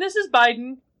 and this is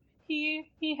Biden.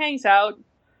 He hangs out.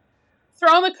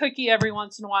 Throw him a cookie every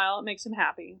once in a while. It makes him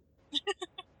happy.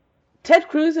 Ted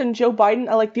Cruz and Joe Biden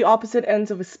are like the opposite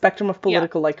ends of a spectrum of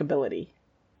political likability.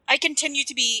 I continue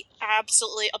to be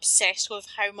absolutely obsessed with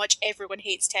how much everyone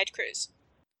hates Ted Cruz.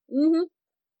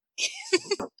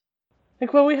 Mm-hmm.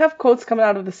 When we have quotes coming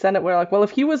out of the Senate where well,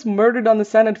 if he was murdered on the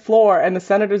Senate floor and the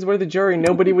senators were the jury,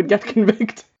 nobody would get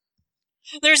convicted.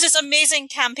 There's this amazing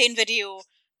campaign video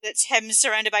that's him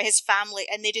surrounded by his family,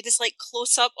 and they do this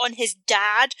close-up on his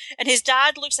dad, and his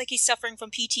dad looks like he's suffering from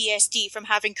PTSD from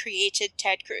having created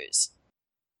Ted Cruz.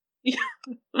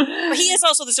 But he is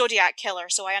also the Zodiac Killer,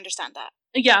 so I understand that.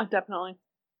 Yeah, definitely.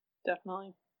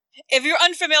 Definitely. If you're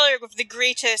unfamiliar with the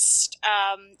greatest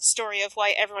story of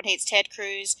why everyone hates Ted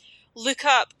Cruz, look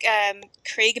up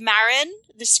Craig Marin,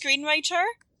 the screenwriter,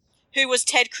 who was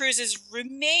Ted Cruz's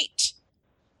roommate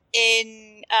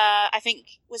in, I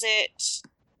think, was it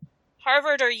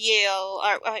Harvard or Yale,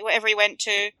 or whatever he went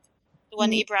to, the one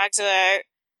that he brags about,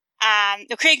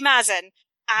 Craig Mazin.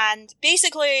 And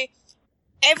basically,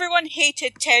 everyone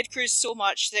hated Ted Cruz so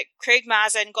much that Craig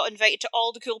Mazin got invited to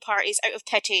all the cool parties out of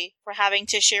pity for having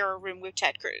to share a room with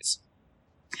Ted Cruz.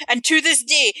 And to this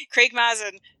day, Craig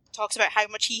Mazin talks about how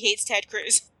much he hates Ted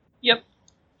Cruz. Yep.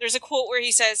 There's a quote where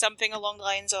he says something along the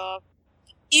lines of,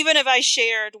 "Even if I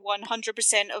shared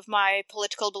 100% of my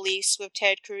political beliefs with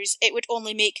Ted Cruz, it would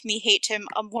only make me hate him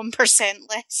 1%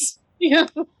 less." Yeah.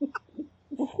 But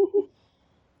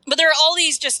there are all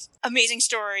these just amazing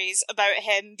stories about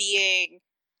him being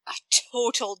a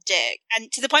total dick.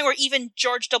 And to the point where even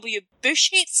George W. Bush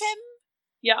hates him.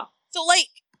 Yeah. So,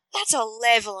 that's a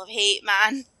level of hate,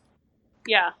 man.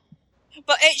 Yeah.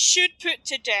 But it should put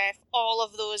to death all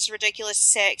of those ridiculous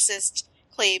sexist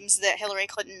claims that Hillary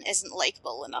Clinton isn't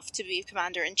likable enough to be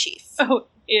commander-in-chief. Oh,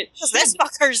 it should. Because this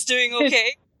fucker's doing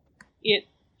okay. It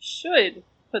should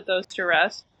put those to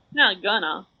rest. Not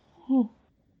gonna.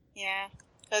 Yeah.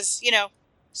 Because,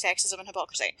 sexism and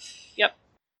hypocrisy. Yep.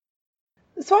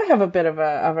 So I have a bit of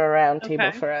a round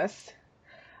table for us.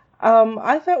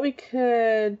 I thought we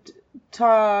could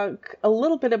talk a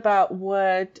little bit about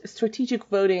what strategic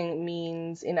voting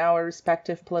means in our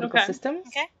respective political systems.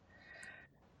 Okay.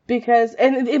 Because,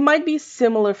 and it might be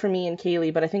similar for me and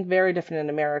Kaylee, but I think very different in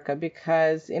America,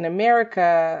 because in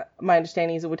America, my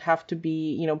understanding is it would have to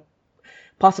be,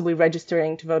 possibly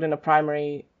registering to vote in a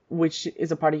primary, which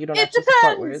is a party you don't actually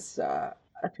support, whereas,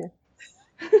 okay.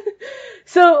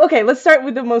 So, okay, let's start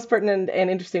with the most pertinent and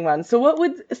interesting one. So what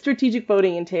would strategic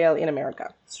voting entail in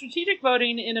America? Strategic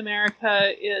voting in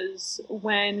America is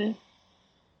when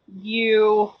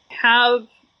you have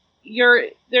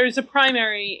there's a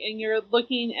primary and you're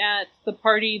looking at the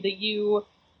party that you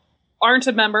aren't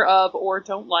a member of or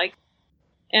don't like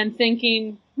and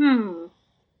thinking, who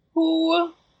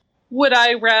would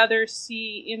I rather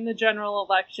see in the general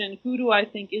election? Who do I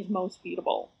think is most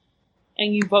beatable?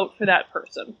 And you vote for that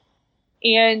person.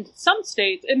 And some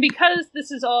states, and because this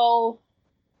is all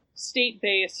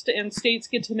state-based, and states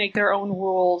get to make their own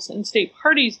rules, and state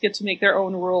parties get to make their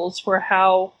own rules for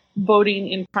how voting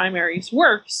in primaries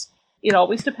works, it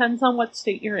always depends on what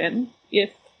state you're in, if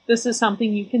this is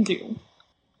something you can do.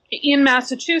 In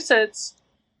Massachusetts,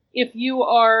 if you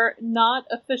are not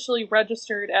officially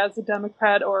registered as a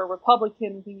Democrat or a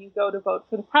Republican when you go to vote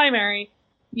for the primary,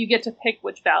 you get to pick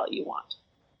which ballot you want.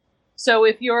 So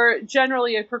if you're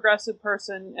generally a progressive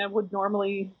person and would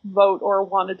normally vote or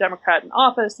want a Democrat in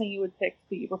office, then you would pick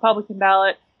the Republican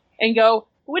ballot and go,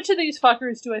 which of these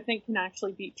fuckers do I think can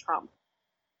actually beat Trump?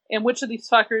 And which of these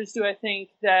fuckers do I think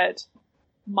that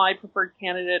my preferred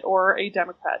candidate or a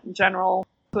Democrat in general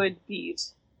could beat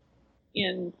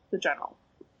in the general?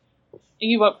 And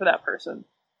you vote for that person.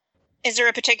 Is there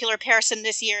a particular person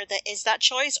this year that is that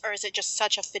choice, or is it just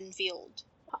such a thin field?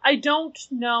 I don't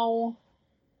know.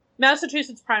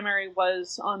 Massachusetts primary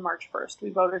was on March 1st. We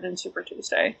voted in Super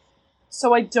Tuesday.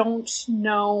 So I don't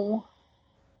know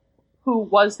who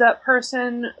was that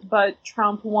person, but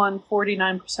Trump won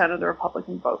 49% of the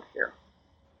Republican vote here.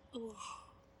 Ooh.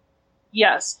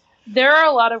 Yes. There are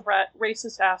a lot of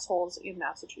racist assholes in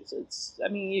Massachusetts. I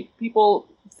mean, people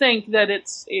think that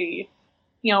it's a,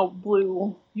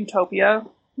 blue utopia,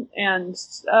 and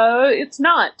it's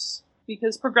not,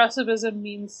 because progressivism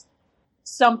means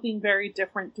something very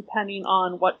different depending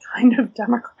on what kind of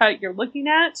Democrat you're looking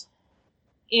at.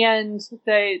 And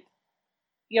they,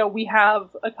 we have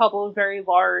a couple of very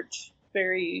large,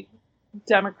 very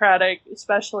Democratic,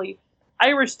 especially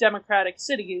Irish Democratic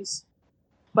cities,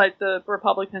 but the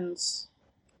Republicans,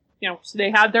 so they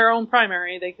had their own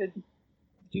primary. They could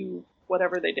do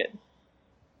whatever they did.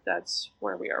 That's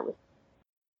where we are with.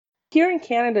 Here in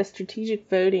Canada, strategic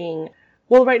voting,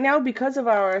 well, right now, because of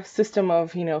our system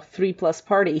of, 3+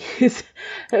 parties,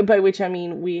 by which I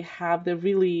mean we have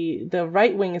the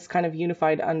right wing is kind of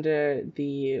unified under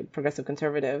the Progressive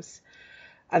Conservatives.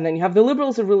 And then you have the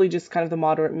Liberals are really just kind of the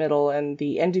moderate middle, and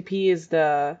the NDP is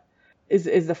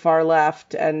the far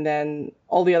left, and then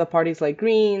all the other parties like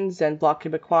Greens and Bloc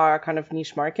Québécois are kind of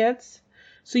niche markets.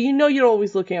 So you're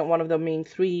always looking at one of the main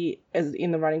three as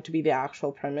in the running to be the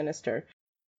actual prime minister,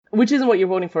 which isn't what you're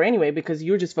voting for anyway, because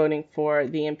you're just voting for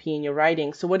the MP in your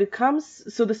riding. So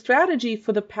the strategy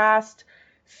for the past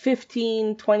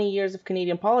 15, 20 years of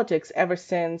Canadian politics, ever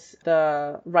since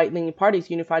the right-leaning parties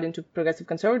unified into Progressive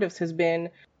Conservatives, has been,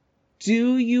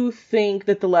 do you think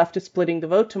that the left is splitting the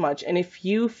vote too much? And if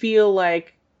you feel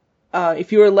like,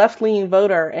 if you're a left-leaning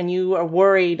voter and you are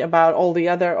worried about all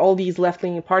these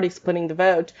left-leaning parties splitting the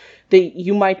vote,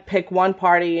 you might pick one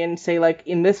party and say, like,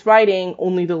 in this riding,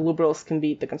 only the Liberals can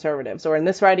beat the Conservatives, or in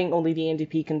this riding, only the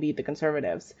NDP can beat the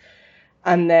Conservatives.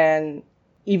 And then,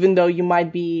 even though you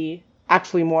might be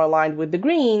actually more aligned with the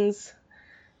Greens,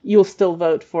 you'll still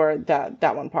vote for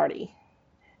that one party.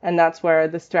 And that's where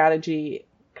the strategy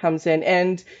comes in.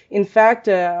 And in fact,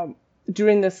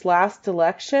 during this last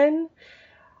election,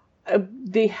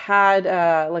 they had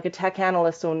like a tech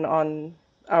analyst on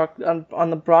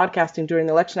the broadcasting during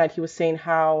the election night. He was saying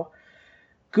how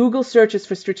Google searches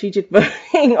for strategic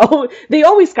voting, they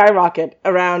always skyrocket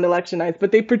around election nights,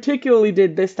 but they particularly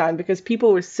did this time because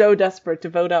people were so desperate to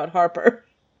vote out Harper.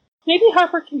 Maybe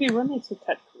Harper can be roommates with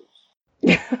Ted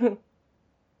Cruz.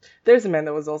 There's a man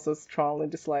that was also strongly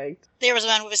disliked. There was a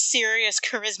man with a serious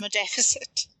charisma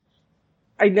deficit.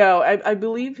 I know. I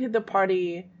believe the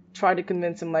party tried to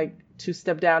convince him to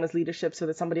step down his leadership so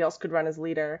that somebody else could run as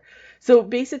leader. So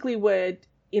basically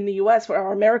in the US, for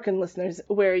our American listeners,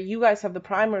 where you guys have the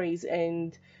primaries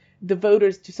and the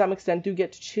voters to some extent do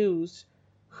get to choose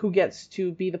who gets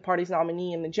to be the party's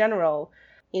nominee in the general,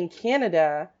 in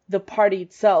Canada, the party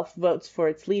itself votes for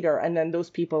its leader, and then those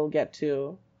people get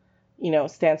to,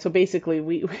 stand. So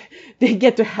basically, they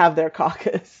get to have their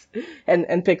caucus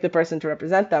and pick the person to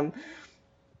represent them.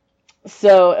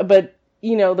 So, but,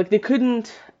 they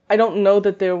couldn't, I don't know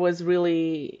that there was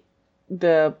really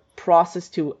the process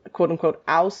to, quote unquote,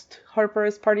 oust Harper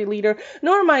as party leader,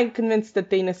 nor am I convinced that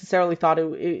they necessarily thought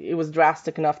it was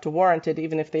drastic enough to warrant it,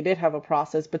 even if they did have a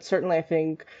process. But certainly I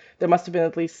think there must have been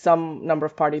at least some number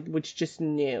of parties which just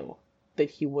knew that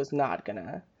he was not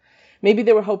gonna. Maybe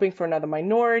they were hoping for another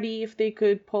minority if they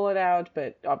could pull it out,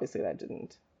 but obviously that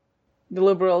didn't. The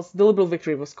Liberal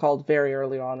victory was called very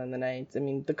early on in the night. I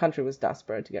mean, the country was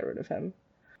desperate to get rid of him.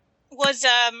 Were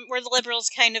the Liberals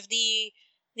kind of the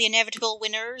inevitable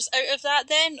winners out of that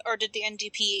then, or did the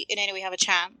NDP in any way have a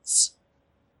chance?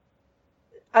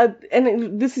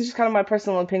 And this is just kind of my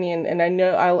personal opinion, and I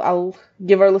know I'll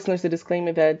give our listeners a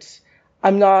disclaimer that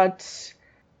I'm not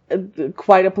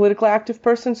quite a politically active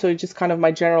person, so just kind of my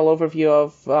general overview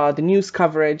of the news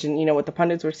coverage and, what the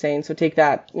pundits were saying, so take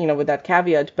that, with that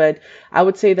caveat. But I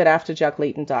would say that after Jack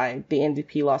Layton died, the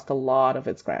NDP lost a lot of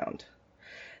its ground.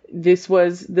 This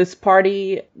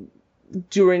party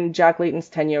during Jack Layton's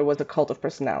tenure was a cult of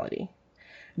personality.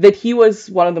 That he was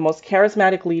one of the most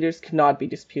charismatic leaders cannot be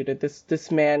disputed.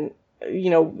 This man,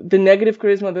 the negative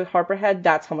charisma that Harper had,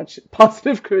 that's how much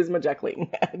positive charisma Jack Layton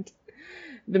had.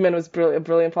 The man was a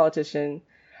brilliant politician.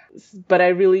 But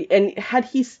had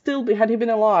he been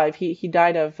alive, he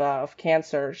died of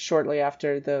cancer shortly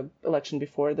after the election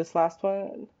before this last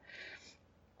one.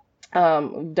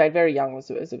 Died very young, was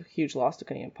a huge loss to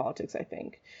Canadian politics, I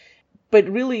think. But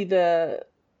really,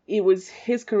 it was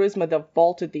his charisma that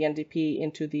vaulted the NDP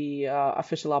into the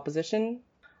official opposition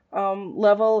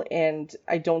level, and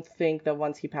I don't think that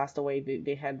once he passed away,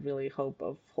 they had really hope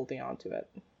of holding on to it.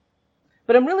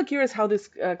 But I'm really curious how this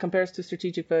compares to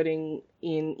strategic voting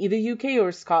in either UK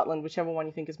or Scotland, whichever one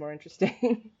you think is more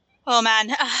interesting. Oh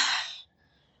man.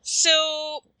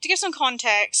 So, to give some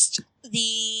context,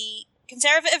 the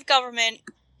Conservative government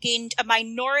gained a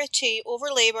minority over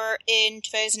Labour in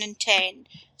 2010.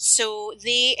 So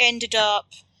they ended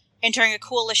up entering a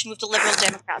coalition with the Liberal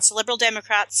Democrats. The Liberal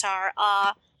Democrats are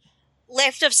a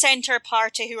left-of-centre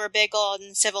party who are big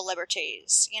on civil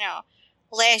liberties. You know,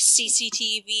 less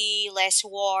CCTV, less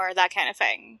war, that kind of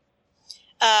thing.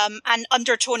 And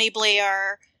under Tony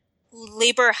Blair,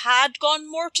 Labour had gone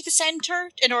more to the centre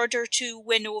in order to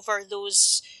win over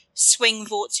those swing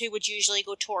votes who would usually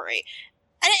go Tory.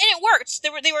 And it worked. They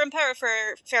were in power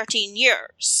for 13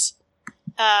 years.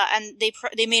 And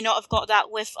they may not have got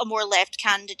that with a more left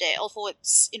candidate, although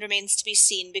it remains to be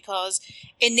seen, because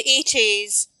in the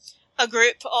 80s, a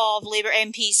group of Labour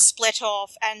MPs split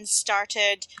off and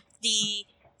started the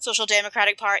Social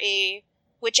Democratic Party,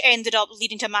 which ended up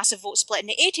leading to a massive vote split in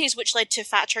the 80s, which led to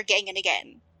Thatcher getting in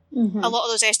again. Mm-hmm. A lot of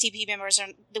those SDP members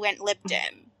they went Lib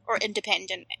Dem or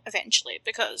independent eventually,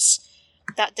 because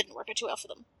that didn't work out too well for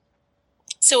them.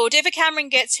 So David Cameron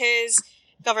gets his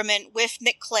government with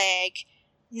Nick Clegg.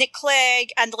 Nick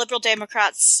Clegg and the Liberal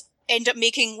Democrats end up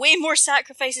making way more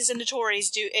sacrifices than the Tories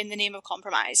do in the name of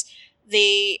compromise.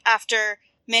 They, after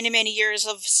many, many years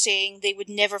of saying they would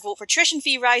never vote for tuition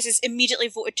fee rises, immediately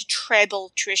voted to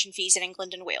treble tuition fees in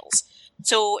England and Wales.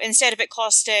 So instead of it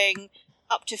costing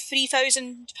up to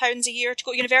 £3,000 a year to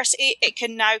go to university, it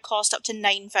can now cost up to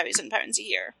 £9,000 a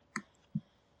year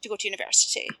to go to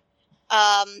university.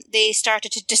 They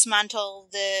started to dismantle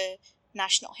the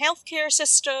national healthcare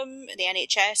system, the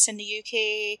NHS in the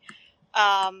UK.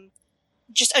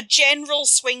 Just a general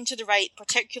swing to the right,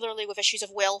 particularly with issues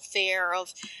of welfare,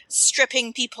 of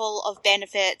stripping people of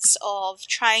benefits, of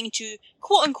trying to,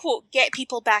 quote-unquote, get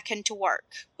people back into work,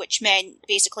 which meant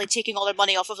basically taking all their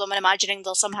money off of them and imagining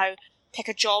they'll somehow pick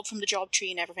a job from the job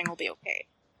tree and everything will be okay.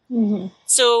 Mm-hmm.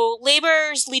 So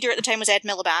Labour's leader at the time was Ed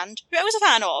Miliband, who I was a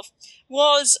fan of,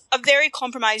 was a very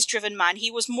compromise-driven man. He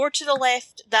was more to the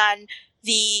left than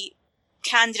the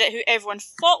candidate who everyone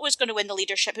thought was going to win the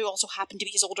leadership, who also happened to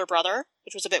be his older brother,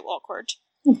 which was a bit awkward.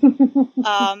 Ed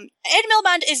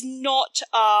Miliband is not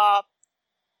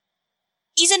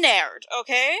he's a nerd,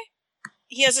 okay?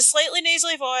 He has a slightly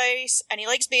nasally voice, and he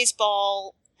likes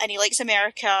baseball, and he likes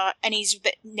America, and he's a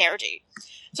bit nerdy.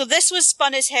 So this was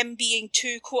spun as him being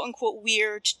too, quote-unquote,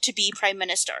 weird to be Prime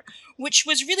Minister, which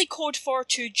was really code for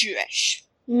too Jewish.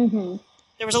 Mm-hmm.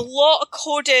 There was a lot of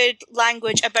coded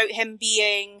language about him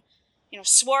being,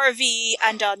 swarthy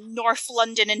and a North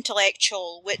London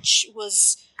intellectual, which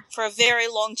was, for a very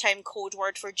long time, code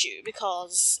word for Jew,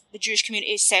 because the Jewish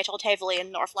community is settled heavily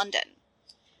in North London.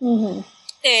 Mm-hmm.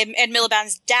 Ed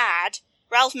Miliband's dad,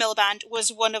 Ralph Miliband,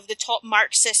 was one of the top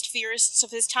Marxist theorists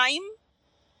of his time.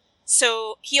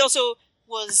 So he also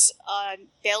was a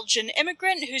Belgian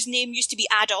immigrant whose name used to be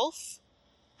Adolf,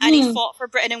 and he fought for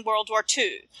Britain in World War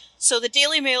II. So the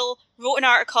Daily Mail wrote an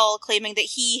article claiming that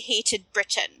he hated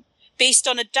Britain, based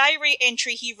on a diary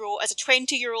entry he wrote as a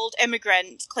 20-year-old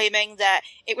immigrant, claiming that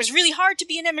it was really hard to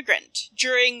be an immigrant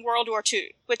during World War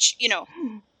II, which,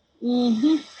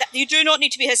 Mm-hmm. you do not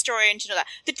need to be a historian to know that.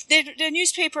 The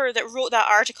newspaper that wrote that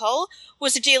article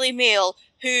was the Daily Mail,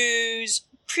 whose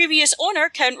previous owner,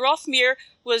 Count Rothmere,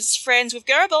 was friends with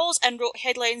Goebbels and wrote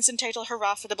headlines entitled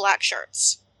 "Hurrah for the Black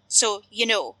Shirts." So,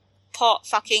 pot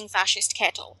fucking fascist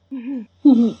kettle.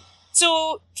 Mm-hmm.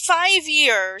 So, 5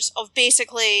 years of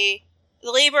basically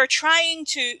Labour trying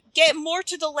to get more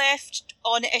to the left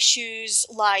on issues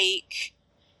like,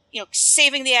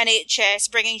 saving the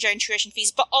NHS, bringing down tuition fees,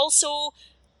 but also,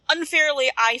 unfairly,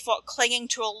 I thought, clinging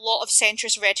to a lot of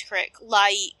centrist rhetoric,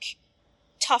 like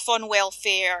tough on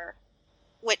welfare,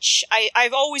 which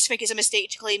I've always think is a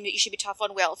mistake to claim that you should be tough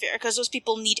on welfare, because those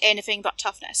people need anything but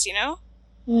toughness,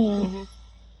 Mm-hmm.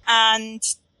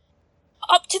 And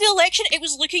up to the election, it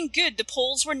was looking good. The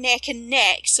polls were neck and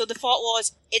neck, so the thought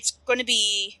was, it's going to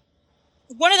be...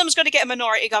 one of them's going to get a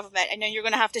minority government, and then you're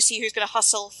going to have to see who's going to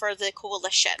hustle for the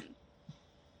coalition.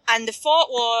 And the thought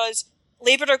was,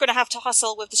 Labour are going to have to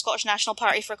hustle with the Scottish National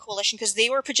Party for a coalition, because they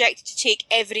were projected to take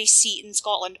every seat in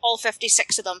Scotland, all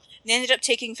 56 of them, and they ended up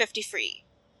taking 53,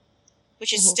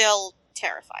 which is still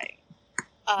terrifying.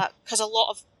 Because a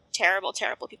lot of terrible,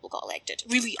 terrible people got elected.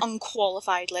 Really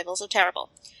unqualified levels of terrible.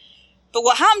 But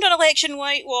what happened on election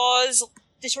night was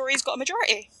the Tories got a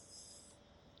majority.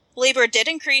 Labour did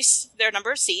increase their number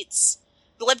of seats.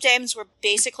 The Lib Dems were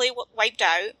basically wiped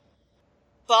out.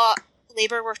 But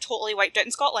Labour were totally wiped out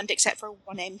in Scotland except for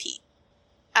one MP.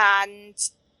 And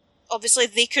obviously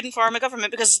they couldn't form a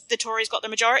government because the Tories got the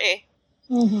majority.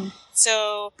 Mm-hmm.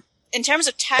 So, in terms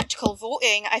of tactical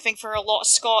voting, I think for a lot of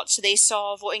Scots, they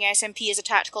saw voting SNP as a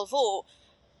tactical vote,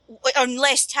 or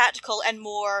less tactical and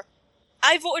more,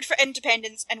 I voted for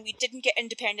independence and we didn't get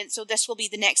independence, so this will be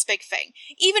the next big thing.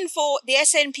 Even though the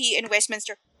SNP in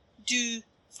Westminster do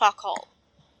fuck all.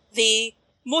 They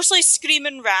mostly scream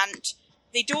and rant.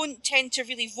 They don't tend to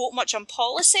really vote much on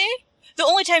policy. The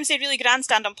only times they really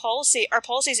grandstand on policy are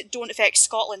policies that don't affect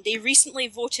Scotland. They recently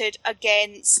voted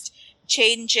against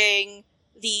changing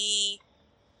the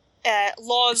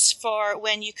laws for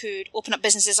when you could open up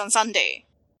businesses on Sunday.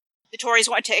 The Tories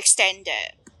wanted to extend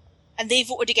it, and they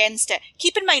voted against it.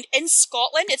 Keep in mind, in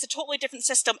Scotland, it's a totally different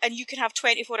system, and you can have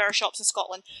 24-hour shops in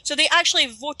Scotland. So they actually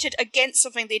voted against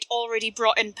something they'd already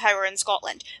brought in power in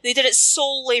Scotland. They did it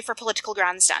solely for political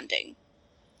grandstanding.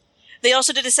 They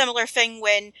also did a similar thing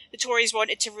when the Tories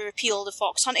wanted to repeal the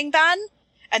fox hunting ban,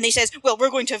 and they said, well, we're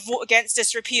going to vote against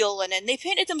this repeal, and then they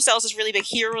painted themselves as really big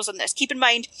heroes on this. Keep in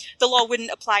mind, the law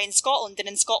wouldn't apply in Scotland, and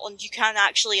in Scotland you can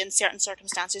actually, in certain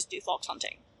circumstances, do fox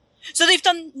hunting. So they've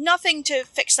done nothing to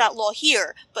fix that law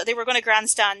here, but they were going to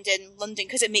grandstand in London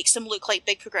because it makes them look like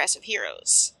big progressive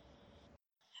heroes.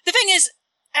 The thing is,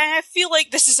 I feel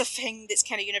like this is a thing that's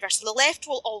kind of universal. The left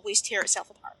will always tear itself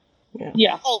apart.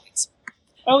 Yeah. Always.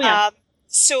 Oh, yeah.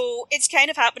 So it's kind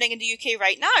of happening in the UK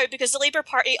right now because the Labour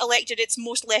Party elected its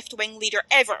most left-wing leader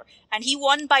ever, and he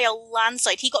won by a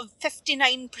landslide. He got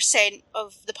 59%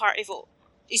 of the party vote.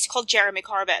 He's called Jeremy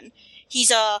Corbyn.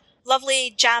 He's a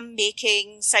lovely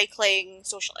jam-making, cycling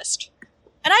socialist.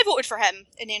 And I voted for him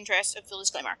in the interest of full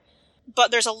disclaimer.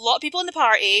 But there's a lot of people in the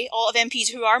party, a lot of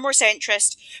MPs who are more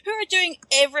centrist, who are doing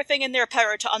everything in their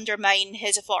power to undermine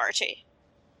his authority.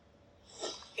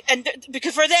 And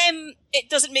because for them, it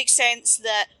doesn't make sense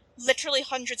that literally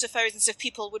hundreds of thousands of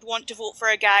people would want to vote for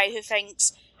a guy who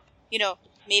thinks, you know,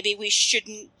 maybe we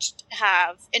shouldn't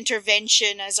have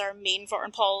intervention as our main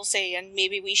foreign policy, and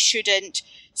maybe we shouldn't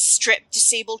strip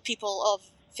disabled people of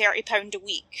 £30 a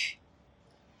week.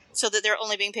 So that they're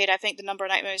only being paid, I think the number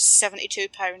right now is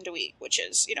 £72 a week, which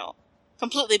is, you know,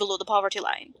 completely below the poverty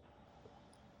line.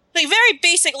 Like, very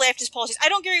basic leftist policies. I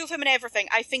don't agree with him in everything.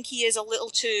 I think he is a little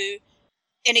too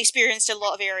inexperienced in a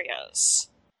lot of areas.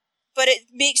 But it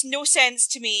makes no sense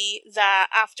to me that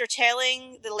after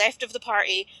telling the left of the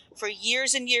party for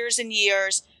years and years and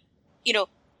years, you know,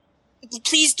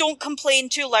 please don't complain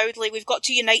too loudly, we've got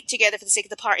to unite together for the sake of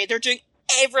the party. They're doing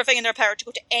everything in their power to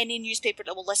go to any newspaper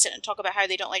that will listen and talk about how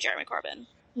they don't like Jeremy Corbyn.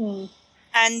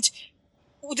 And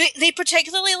they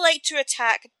particularly like to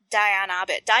attack Diane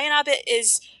Abbott. Diane Abbott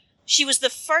she was the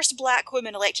first black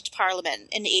woman elected to Parliament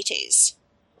in the 80s.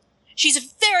 She's a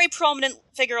very prominent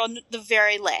figure on the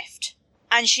very left,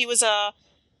 and she was a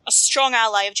strong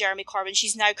ally of Jeremy Corbyn.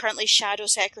 She's now currently Shadow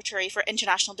Secretary for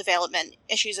International Development,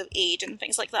 issues of aid and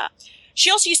things like that. She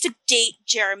also used to date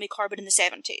Jeremy Corbyn in the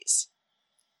 70s.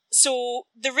 So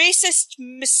the racist,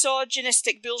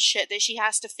 misogynistic bullshit that she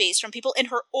has to face from people in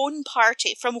her own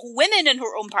party, from women in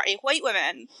her own party, white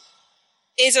women,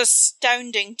 is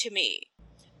astounding to me.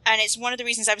 And it's one of the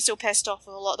reasons I'm so pissed off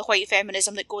with a lot of the white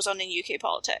feminism that goes on in UK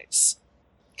politics.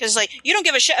 Because, like, you don't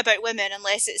give a shit about women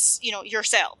unless it's, you know,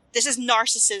 yourself. This is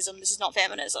narcissism. This is not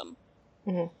feminism.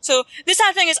 Mm-hmm. So, the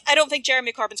sad thing is, I don't think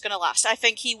Jeremy Corbyn's going to last. I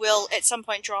think he will, at some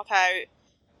point, drop out.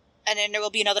 And then there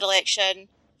will be another election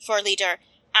for leader.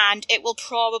 And it will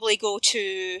probably go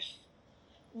to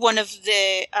one of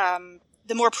the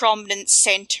more prominent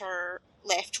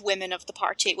centre-left women of the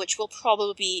party, which will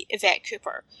probably be Yvette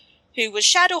Cooper, who was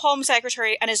Shadow Home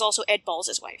Secretary and is also Ed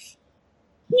Balls' wife.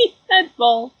 Ed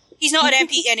Balls. He's not an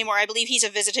MP anymore. I believe he's a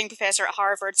visiting professor at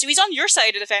Harvard, so he's on your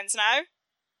side of the fence now.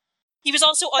 He was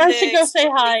also on I should go say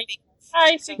hi.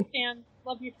 Hi, Stan.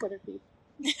 Love your Twitter feed.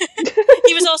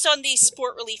 He was also on the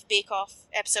Sport Relief Bake Off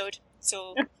episode,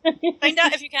 so find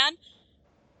out if you can.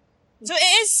 So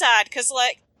it is sad, because,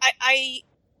 like, I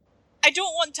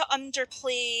don't want to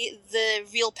underplay the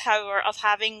real power of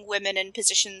having women in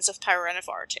positions of power and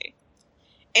authority.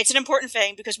 It's an important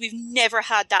thing because we've never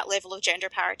had that level of gender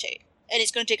parity, and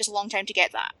it's going to take us a long time to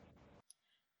get that.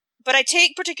 But I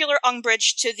take particular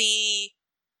umbrage to the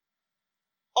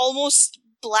almost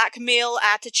blackmail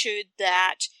attitude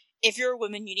that if you're a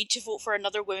woman, you need to vote for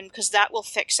another woman because that will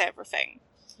fix everything.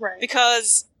 Right.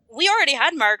 Because we already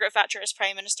had Margaret Thatcher as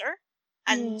Prime Minister,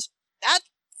 and that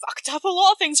fucked up a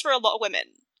lot of things for a lot of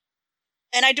women.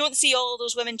 And I don't see all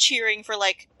those women cheering for,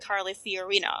 like, Carly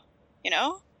Fiorina, you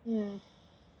know?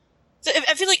 So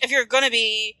I feel like if you're going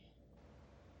to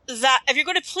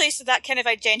place that kind of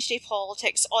identity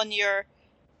politics on your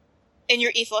in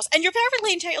your ethos, and you're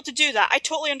perfectly entitled to do that. I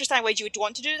totally understand why you would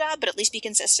want to do that, but at least be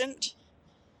consistent.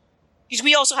 Because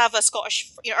we also have a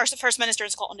Scottish, our First Minister in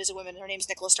Scotland is a woman, her name's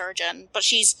Nicola Sturgeon, but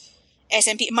she's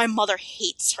SNP. My mother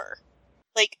hates her.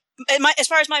 Like, as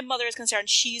far as my mother is concerned,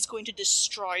 she's going to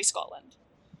destroy Scotland.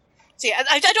 So yeah,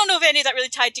 I don't know if any of that really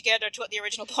tied together to what the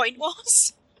original point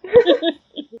was.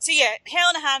 So yeah, hell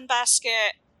in a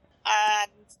handbasket,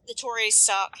 and the Tories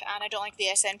suck, and I don't like the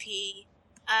SNP,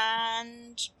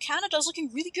 and Canada's looking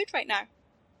really good right now.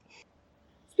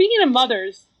 Speaking of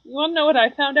mothers, you want to know what I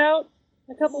found out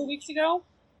a couple of weeks ago?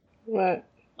 What?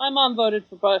 My mom voted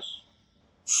for Bush.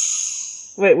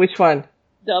 Wait, which one?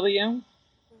 W.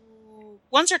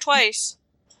 Once or twice?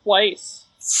 Twice.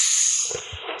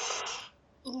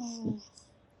 Ooh.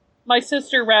 My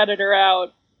sister ratted her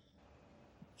out,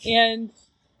 and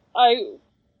I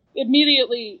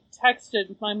immediately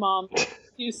texted my mom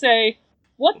to say,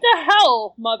 "What the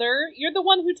hell, Mother? You're the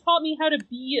one who taught me how to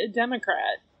be a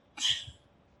Democrat."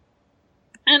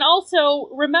 And also,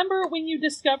 remember when you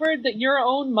discovered that your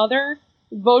own mother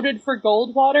voted for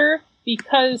Goldwater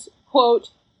because, quote,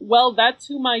 well, that's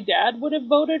who my dad would have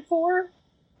voted for?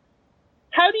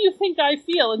 How do you think I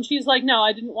feel? And she's like, no,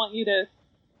 I didn't want you to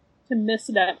miss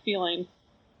that feeling.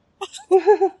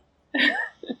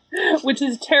 Which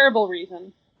is a terrible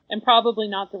reason, and probably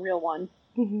not the real one.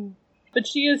 Mm-hmm. But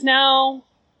she is now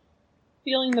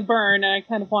feeling the burn, and I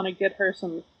kind of want to get her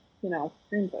some,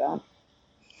 cream for that.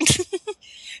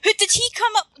 Who did he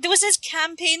come up? Was his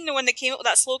campaign the one that came up with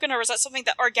that slogan, or was that something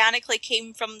that organically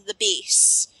came from the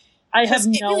base? I have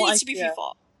no idea. It really needs to be idea.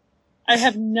 rethought. I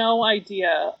have no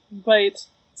idea, but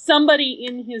somebody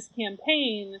in his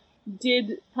campaign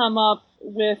did come up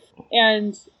with,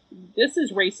 and this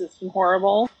is racist and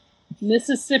horrible,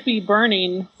 Mississippi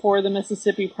burning for the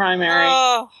Mississippi primary.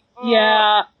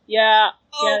 Yeah, that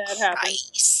happened.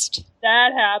 Christ.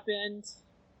 That happened.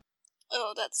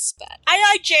 Oh, that's bad.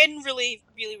 I generally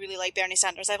really, really like Bernie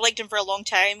Sanders. I've liked him for a long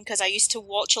time because I used to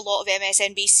watch a lot of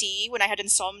MSNBC when I had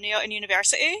insomnia in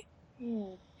university.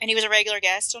 And he was a regular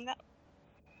guest on that.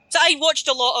 So I watched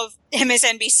a lot of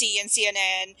MSNBC and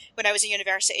CNN when I was in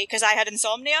university because I had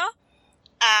insomnia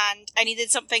and I needed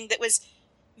something that was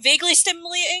vaguely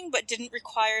stimulating but didn't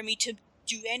require me to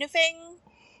do anything.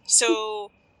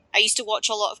 So I used to watch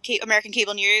a lot of American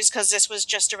cable news because this was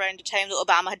just around the time that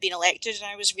Obama had been elected and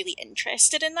I was really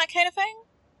interested in that kind of thing.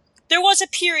 There was a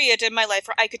period in my life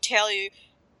where I could tell you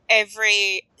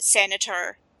every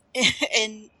senator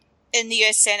in the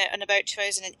US Senate in about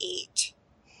 2008,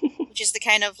 which is the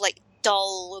kind of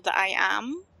dull that I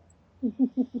am.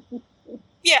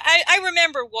 Yeah, I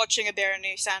remember watching a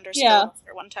Bernie Sanders film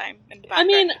for one time in the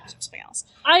background. Something else.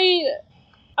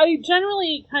 I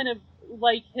generally kind of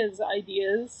like his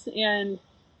ideas, and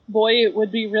boy, it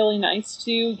would be really nice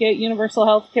to get universal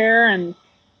health care and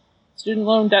student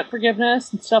loan debt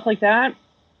forgiveness and stuff like that.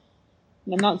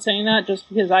 And I'm not saying that just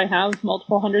because I have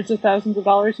multiple hundreds of thousands of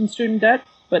dollars in student debt,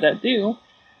 but I do.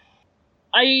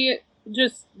 I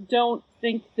just don't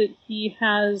think that he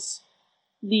has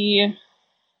the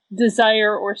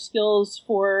desire or skills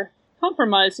for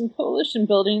compromise and coalition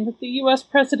building that the U.S.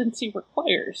 presidency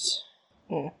requires.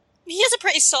 He has a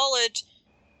pretty solid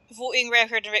voting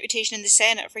record and reputation in the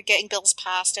Senate for getting bills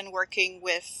passed and working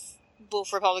with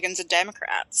both Republicans and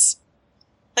Democrats.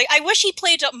 I wish he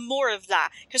played up more of that,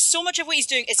 because so much of what he's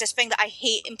doing is this thing that I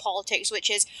hate in politics, which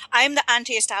is, I'm the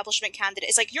anti-establishment candidate.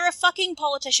 It's you're a fucking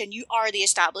politician, you are the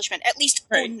establishment. At least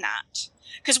own that.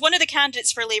 Because one of the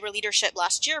candidates for Labour leadership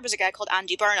last year was a guy called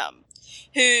Andy Burnham,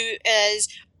 who is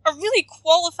a really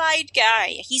qualified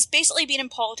guy. He's basically been in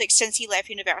politics since he left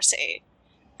university.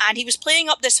 And he was playing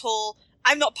up this whole,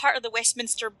 I'm not part of the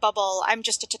Westminster bubble, I'm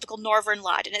just a typical northern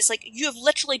lad. And it's you have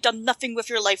literally done nothing with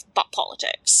your life but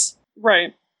politics.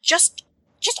 Right. Just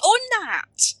own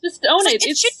that. Just own it.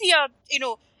 It should be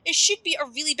it should be a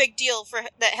really big deal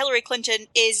that Hillary Clinton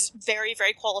is very,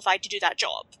 very qualified to do that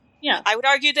job. Yeah. I would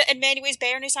argue that in many ways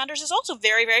Bernie Sanders is also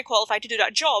very, very qualified to do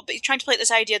that job, but he's trying to play this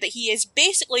idea that he is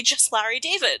basically just Larry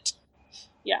David.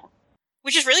 Yeah.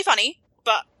 Which is really funny,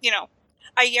 but,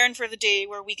 I yearn for the day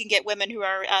where we can get women who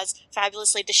are as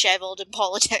fabulously disheveled in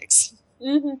politics.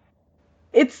 Mm-hmm.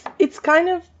 It's kind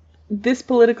of this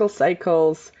political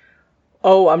cycle's,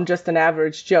 oh, I'm just an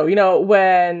average Joe.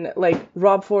 When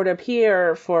Rob Ford up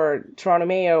here for Toronto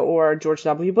Mayor or George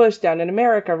W. Bush down in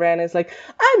America ran as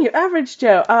I'm your average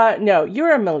Joe. No,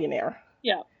 you're a millionaire.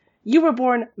 Yeah. You were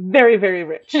born very, very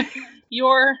rich.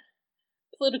 Your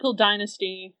political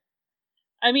dynasty.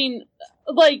 I mean,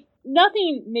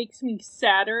 nothing makes me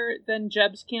sadder than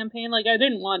Jeb's campaign. I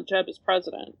didn't want Jeb as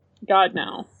president. God,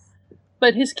 no.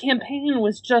 But his campaign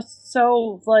was just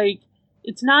so,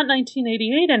 It's not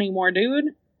 1988 anymore,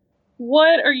 dude.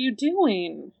 What are you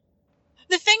doing?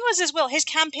 The thing was as well, his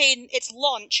campaign, its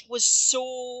launch was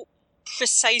so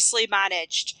precisely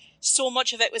managed. So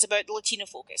much of it was about the Latino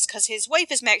focus, because his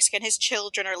wife is Mexican, his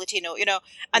children are Latino,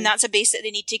 and that's a base that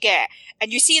they need to get.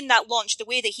 And you see in that launch the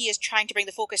way that he is trying to bring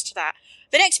the focus to that.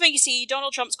 The next thing you see,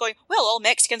 Donald Trump's going, well, all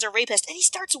Mexicans are rapists, and he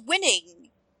starts winning.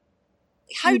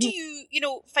 How do you,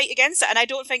 fight against it? And I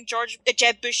don't think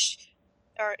Jeb Bush,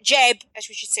 or Jeb, as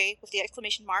we should say, with the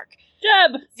exclamation mark.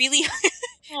 Jeb! Really?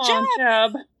 Jeb!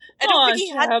 I don't think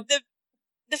he Jeb. had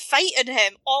the fight in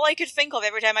him. All I could think of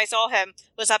every time I saw him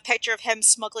was that picture of him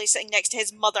smugly sitting next to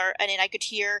his mother, and then I could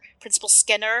hear Principal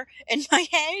Skinner in my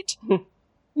head.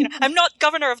 I'm not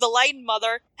governor of the line,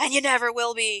 mother, and you never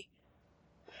will be.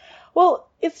 Well,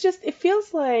 it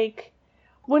feels like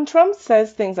when Trump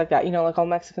says things like that, like all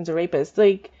Mexicans are rapists,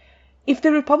 like, if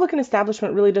the Republican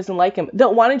establishment really doesn't like him,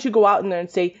 then why don't you go out in there and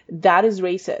say, that is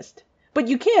racist? But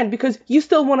you can, because you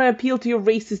still want to appeal to your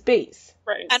racist base.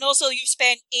 Right. And also you've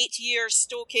spent 8 years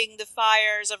stoking the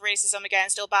fires of racism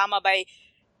against Obama by,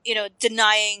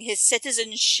 denying his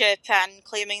citizenship and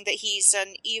claiming that he's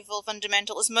an evil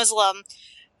fundamentalist Muslim.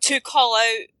 To call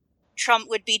out Trump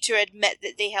would be to admit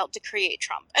that they helped to create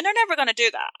Trump. And they're never going to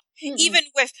do that. Mm-hmm. Even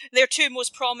with their two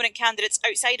most prominent candidates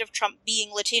outside of Trump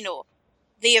being Latino,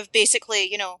 they have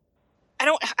basically,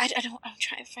 I'm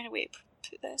trying to find a way to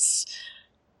put this.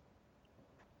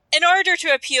 In order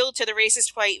to appeal to the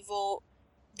racist white vote,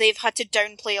 they've had to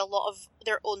downplay a lot of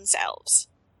their own selves.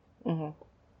 Mm-hmm.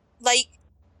 Like,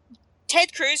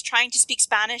 Ted Cruz trying to speak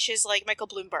Spanish is like Michael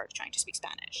Bloomberg trying to speak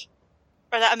Spanish.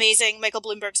 Or that amazing Michael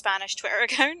Bloomberg Spanish Twitter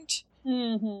account.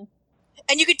 Mm-hmm.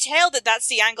 And you could tell that that's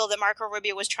the angle that Marco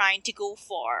Rubio was trying to go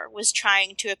for, was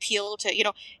trying to appeal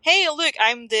to, hey, look,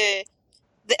 I'm the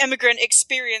immigrant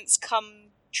experience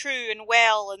come true and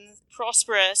well and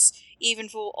prosperous, even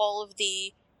though all of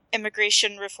the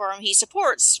immigration reform he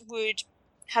supports would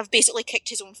have basically kicked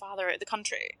his own father out of the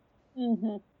country.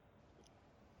 Mm-hmm.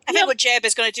 I think what Jeb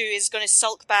is going to do is going to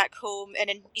sulk back home, and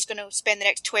then he's going to spend the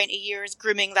next 20 years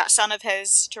grooming that son of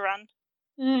his to run.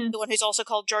 The one who's also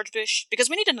called George Bush, because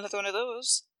we need another one of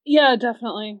those. Yeah,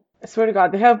 definitely. I swear to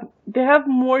God, they have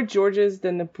more Georges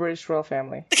than the British royal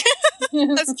family.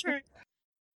 That's true.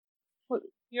 Well,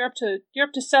 you're up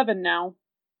to 7 now,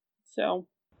 so.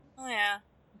 Oh yeah.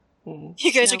 Mm-hmm.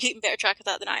 You guys are keeping better track of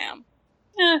that than I am.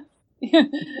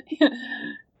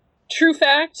 True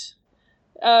fact.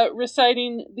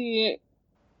 Reciting the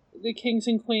kings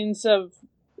and queens of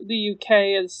the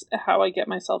UK is how I get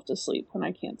myself to sleep when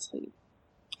I can't sleep.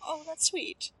 Oh, that's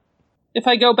sweet. If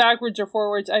I go backwards or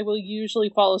forwards, I will usually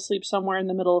fall asleep somewhere in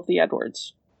the middle of the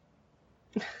Edwards.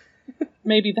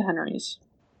 Maybe the Henrys.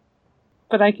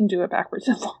 But I can do it backwards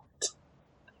and forwards.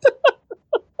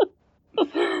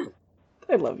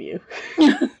 I love you.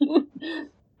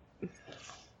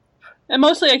 And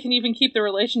mostly I can even keep the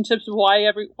relationships of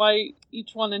why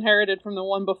each one inherited from the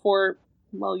one before,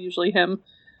 well, usually him,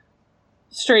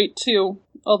 straight too.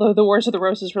 Although the Wars of the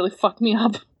Roses really fucked me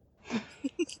up.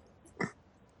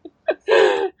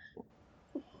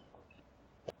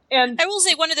 And I will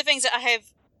say one of the things that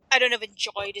I don't know if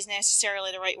enjoyed is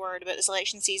necessarily the right word about this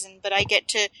election season, but I get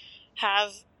to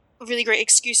have really great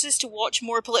excuses to watch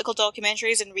more political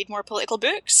documentaries and read more political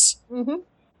books. Mm-hmm.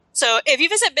 So if you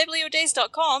visit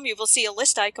bibliodays.com, you will see a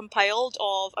list I compiled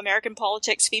of American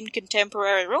politics-themed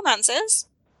contemporary romances,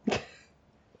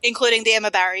 including the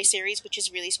Emma Barry series, which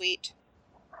is really sweet.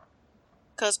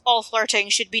 Because all flirting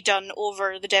should be done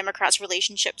over the Democrats'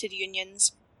 relationship to the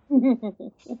unions.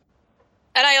 And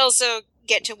I also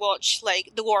get to watch,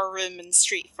 like, The War Room and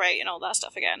Street Fight and all that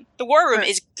stuff again. The War Room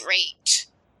is great.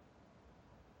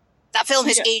 That film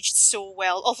has aged so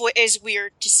well, although it is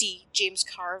weird to see James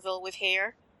Carville with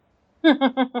hair.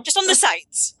 Just on the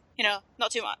sides,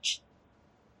 not too much.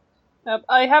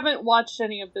 I haven't watched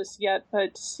any of this yet,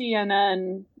 but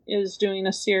CNN is doing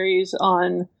a series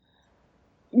on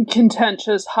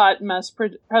contentious, hot mess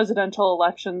presidential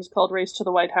elections called Race to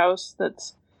the White House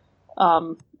that's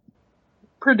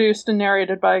produced and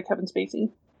narrated by Kevin Spacey.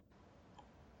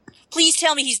 Please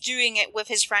tell me he's doing it with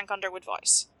his Frank Underwood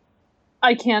voice.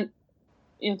 I can't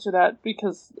answer that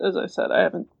because, as I said, I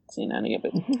haven't seen any of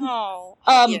it. Oh.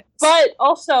 Yes. But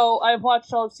also, I've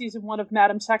watched all of season 1 of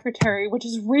Madam Secretary, which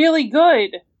is really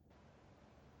good.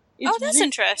 That's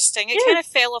interesting. It kind of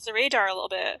fell off the radar a little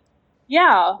bit.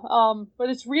 Yeah, but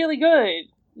it's really good.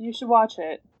 You should watch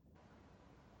it.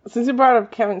 Since you brought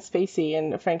up Kevin Spacey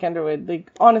and Frank Underwood,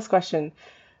 like, honest question.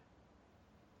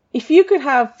 If you could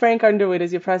have Frank Underwood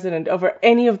as your president over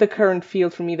any of the current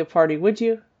field from either party, would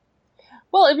you?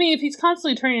 Well, I mean, if he's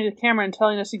constantly turning to the camera and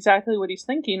telling us exactly what he's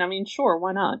thinking, I mean, sure,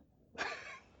 why not?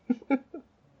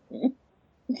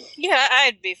 Yeah,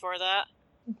 I'd be for that.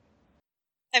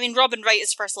 I mean, Robin Wright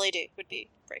as First Lady would be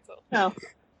pretty cool. No.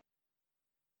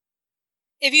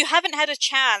 If you haven't had a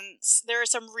chance, there are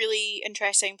some really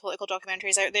interesting political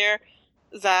documentaries out there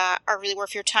that are really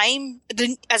worth your time.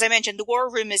 As I mentioned, The War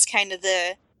Room is kind of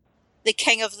the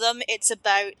king of them. It's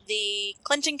about the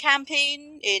Clinton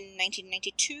campaign in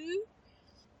 1992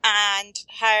 and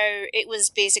how it was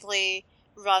basically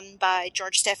run by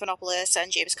George Stephanopoulos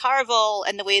and James Carville,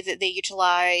 and the way that they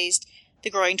utilised the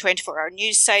growing 24-hour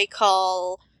news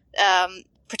cycle,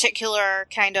 particular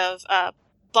kind of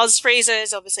buzz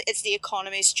phrases. Obviously, it's the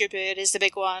economy, stupid is the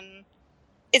big one.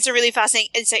 It's a really fascinating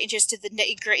insight into the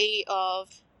nitty-gritty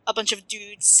of a bunch of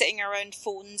dudes sitting around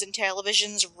phones and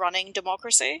televisions running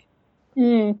democracy.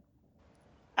 Mm.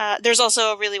 There's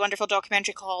also a really wonderful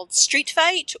documentary called Street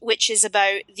Fight, which is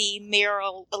about the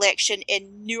mayoral election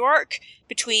in Newark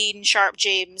between Sharp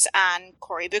James and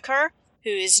Cory Booker, who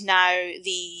is now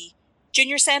the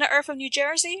junior senator from New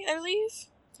Jersey, I believe.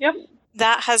 Yep.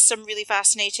 That has some really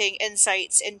fascinating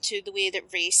insights into the way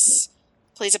that race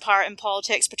plays a part in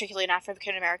politics, particularly in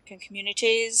African American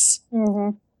communities.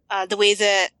 Mm-hmm. The way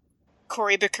that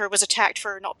Cory Booker was attacked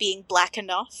for not being black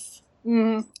enough.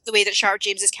 Mm-hmm. The way that Sharp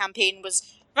James's campaign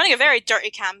was running a very dirty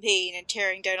campaign and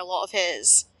tearing down a lot of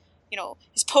his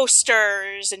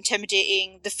posters,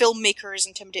 intimidating the filmmakers,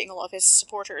 intimidating a lot of his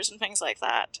supporters and things like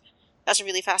that. That's a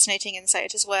really fascinating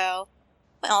insight as well.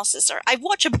 What else is there? I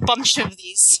watch a bunch of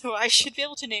these, so I should be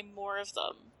able to name more of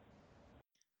them.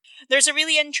 There's a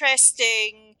really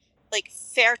interesting,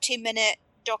 30-minute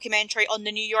documentary on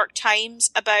the New York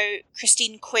Times about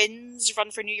Christine Quinn's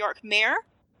run for New York mayor,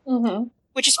 Mm-hmm.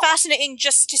 which is fascinating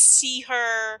just to see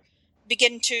her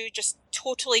begin to just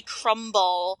totally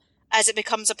crumble as it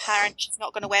becomes apparent she's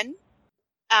not going to win.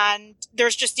 And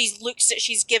there's just these looks that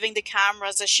she's giving the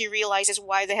cameras as she realizes,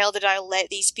 why the hell did I let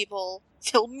these people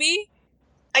film me?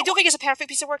 I don't think it's a perfect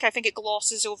piece of work. I think it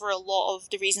glosses over a lot of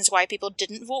the reasons why people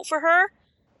didn't vote for her.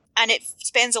 And it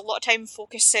spends a lot of time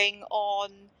focusing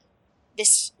on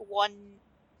this one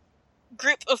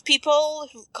group of people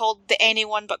called the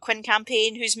Anyone But Quinn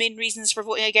campaign, whose main reasons for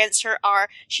voting against her are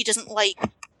she doesn't like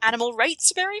animal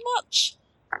rights very much.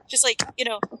 Just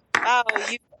wow,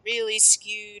 you really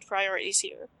skewed priorities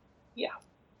here. Yeah.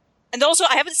 And also,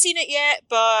 I haven't seen it yet,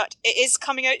 but it is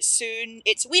coming out soon.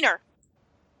 It's Wiener,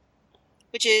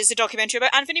 which is a documentary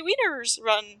about Anthony Weiner's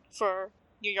run for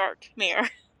New York mayor.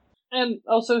 And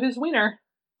also his wiener.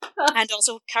 And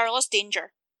also Carlos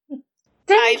Danger.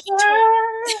 Danger!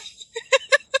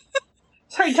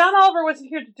 Sorry, John Oliver wasn't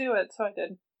here to do it, so I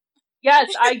did.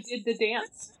 Yes, I did the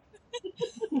dance.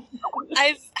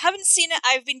 I haven't seen it.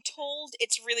 I've been told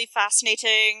it's really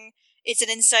fascinating. It's an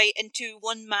insight into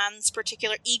one man's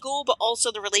particular ego, but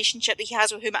also the relationship that he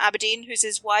has with Huma Abedin, who's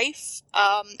his wife,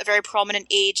 a very prominent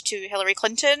aide to Hillary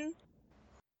Clinton,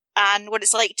 and what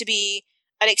it's like to be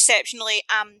an exceptionally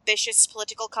ambitious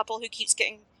political couple who keeps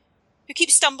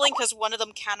stumbling because one of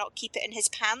them cannot keep it in his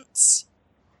pants.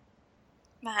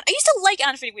 Man, I used to like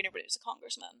Anthony Weiner when he was a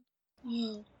congressman.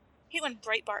 I hate when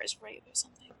Breitbart is right about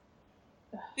something.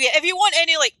 Yeah, if you want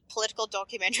any political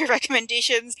documentary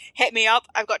recommendations, hit me up.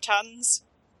 I've got tons.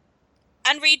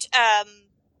 And read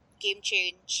Game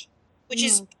Change, which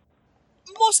is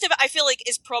most of it. I feel like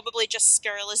is probably just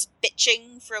scurrilous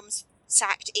bitching from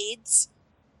sacked aides.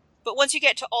 But once you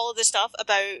get to all of the stuff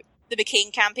about the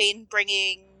McCain campaign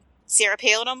bringing Sarah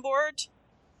Palin on board,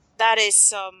 that is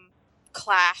some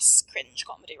class cringe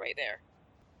comedy right there.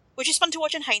 Which is fun to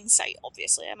watch in hindsight,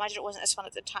 obviously. I imagine it wasn't as fun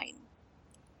at the time.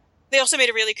 They also made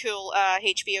a really cool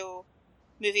HBO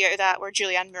movie out of that where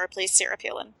Julianne Moore plays Sarah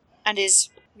Palin and is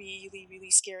really, really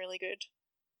scarily good.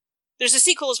 There's a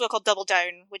sequel as well called Double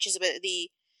Down, which is about the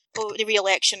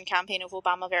re-election campaign of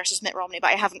Obama versus Mitt Romney,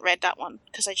 but I haven't read that one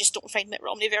because I just don't find Mitt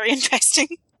Romney very interesting.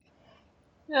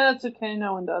 Yeah, that's okay.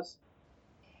 No one does.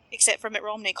 Except for Mitt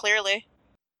Romney, clearly.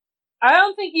 I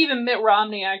don't think even Mitt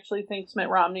Romney actually thinks Mitt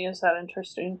Romney is that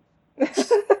interesting.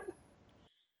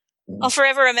 I'll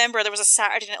forever remember there was a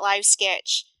Saturday Night Live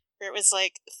sketch where it was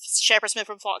Shepard Smith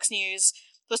from Fox News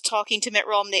was talking to Mitt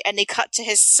Romney and they cut to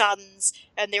his sons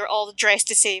and they were all dressed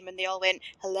the same and they all went,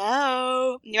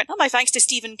 hello. And he went, oh, my thanks to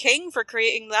Stephen King for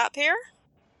creating that pair.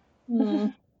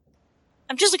 Mm.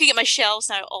 I'm just looking at my shelves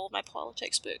now, all of my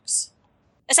politics books.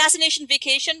 Assassination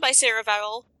Vacation by Sarah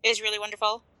Vowell is really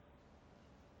wonderful.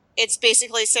 It's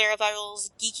basically Sarah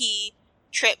Vowell's geeky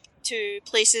trip to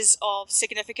places of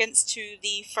significance to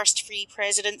the first three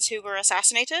presidents who were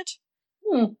assassinated.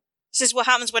 Hmm. This is what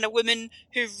happens when a woman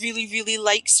who really, really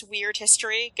likes weird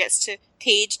history gets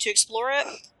paid to explore it.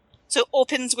 So it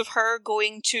opens with her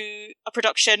going to a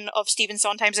production of Stephen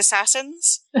Sondheim's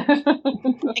Assassins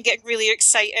and getting really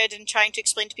excited and trying to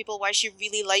explain to people why she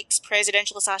really likes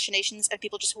presidential assassinations and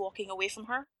people just walking away from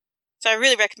her. So I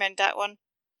really recommend that one.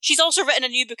 She's also written a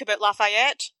new book about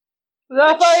Lafayette.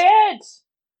 Lafayette!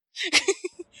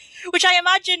 Which I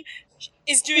imagine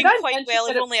is doing quite well,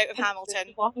 if only out of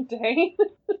Hamilton. Long day.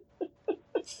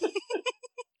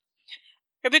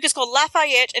 Her book is called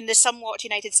Lafayette in the Somewhat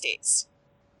United States.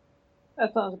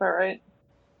 That sounds about right.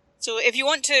 So if you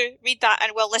want to read that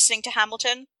and while listening to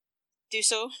Hamilton, do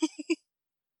so.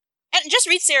 And just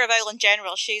read Sarah Vowell in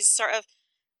general. She's sort of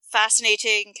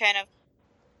fascinating, kind of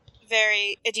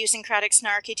very idiosyncratic,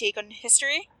 snarky take on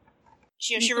history.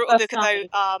 She wrote a book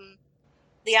about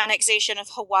the annexation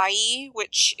of Hawaii,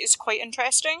 which is quite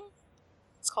interesting.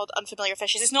 It's called Unfamiliar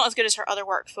Fishes. It's not as good as her other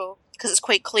work, though, because it's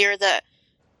quite clear that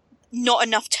not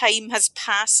enough time has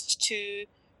passed to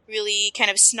really kind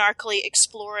of snarkily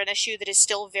explore an issue that is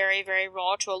still very, very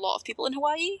raw to a lot of people in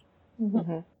Hawaii.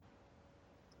 Mm-hmm.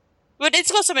 But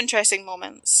it's got some interesting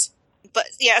moments. But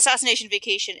yeah, Assassination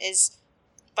Vacation is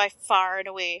by far and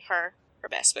away her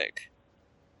best book.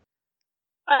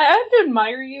 I have to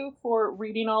admire you for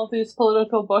reading all these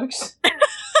political books.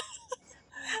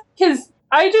 Because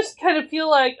I just kind of feel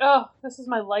like, oh, this is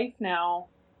my life now.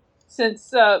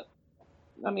 Since, our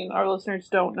listeners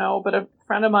don't know, but a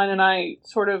friend of mine and I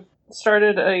sort of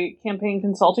started a campaign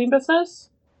consulting business.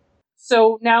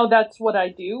 So now that's what I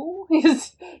do,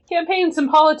 is campaigns and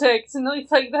politics, and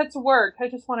it's like, that's work. I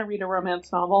just want to read a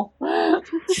romance novel.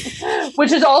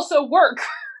 Which is also work.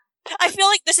 I feel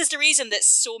like this is the reason that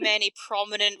so many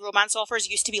prominent romance authors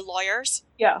used to be lawyers.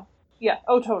 Yeah.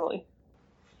 Oh, totally.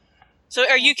 So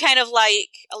are you kind of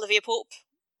like Olivia Pope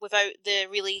without the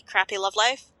really crappy love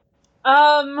life?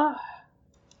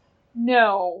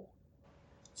 No.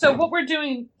 So what we're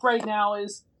doing right now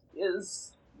is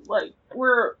like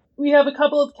we have a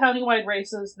couple of countywide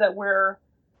races that we're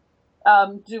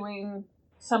doing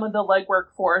some of the legwork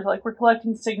for. Like, we're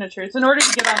collecting signatures. In order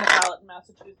to get on the ballot in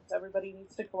Massachusetts, everybody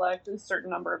needs to collect a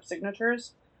certain number of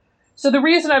signatures. So the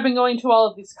reason I've been going to all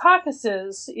of these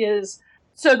caucuses is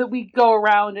so that we go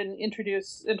around and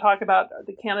introduce and talk about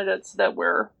the candidates that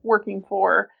we're working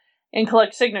for and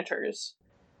collect signatures.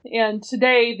 And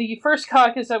today, the first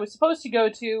caucus I was supposed to go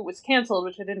to was canceled,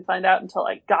 which I didn't find out until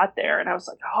I got there. And I was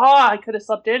like, I could have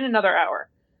slept in another hour.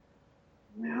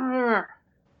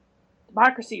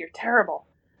 Democracy, you're terrible.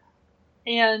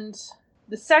 And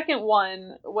the second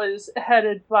one was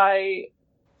headed by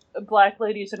Black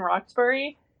Ladies in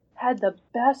Roxbury. Had the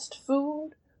best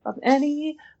food of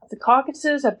any of the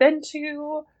caucuses I've been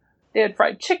to. They had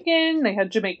fried chicken, they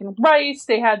had Jamaican rice,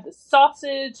 they had the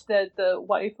sausage that the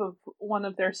wife of one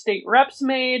of their state reps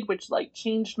made, which,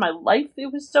 changed my life.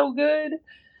 It was so good.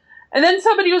 And then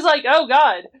somebody was like, oh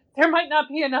God, there might not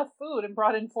be enough food, and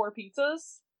brought in 4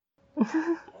 pizzas.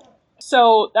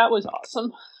 So that was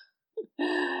awesome.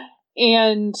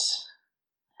 And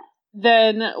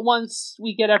then once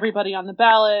we get everybody on the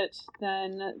ballot,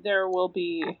 then there will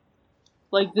be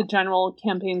the general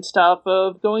campaign stuff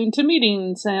of going to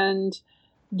meetings and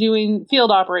doing field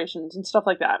operations and stuff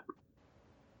like that.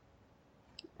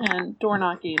 And door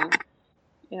knocking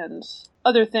and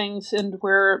other things. And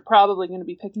we're probably going to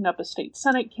be picking up a state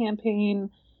senate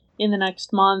campaign in the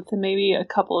next month and maybe a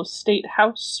couple of state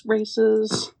house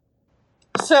races.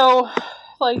 So,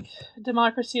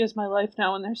 democracy is my life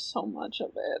now, and there's so much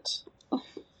of it.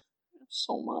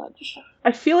 So much.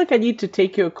 I feel like I need to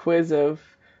take your quiz of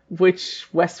which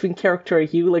West Wing character are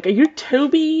you? Are you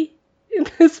Toby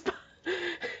at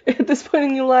this point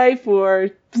in your life, or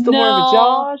still more of a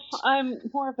Josh? I'm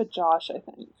more of a Josh, I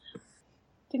think. I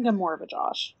think I'm more of a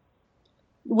Josh.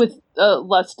 With a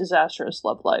less disastrous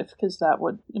love life, because that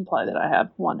would imply that I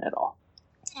have one at all.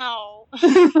 Oh.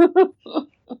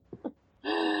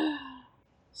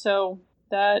 So,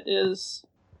 that's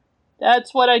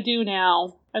what I do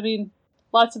now. I mean,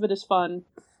 lots of it is fun.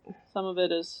 Some of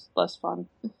it is less fun.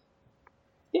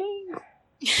 Yay!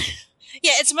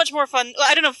 Yeah, it's much more fun. Well,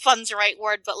 I don't know if fun's the right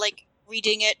word, but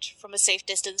reading it from a safe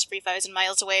distance 3,000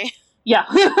 miles away. Yeah.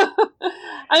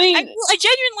 I mean, I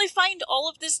genuinely find all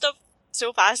of this stuff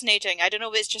so fascinating. I don't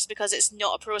know if it's just because it's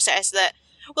not a process that,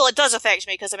 well, it does affect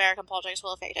me because American politics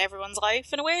will affect everyone's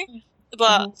life in a way,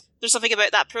 but there's something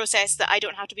about that process that I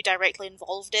don't have to be directly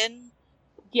involved in.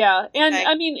 Yeah, and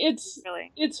I mean,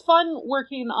 it's fun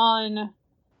working on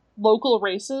local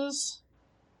races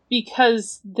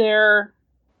because they're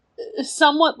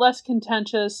somewhat less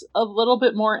contentious, a little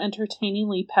bit more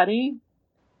entertainingly petty.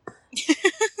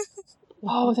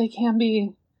 Oh, they can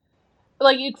be.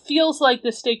 Like, it feels like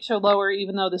the stakes are lower,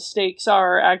 even though the stakes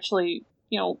are actually,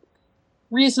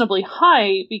 reasonably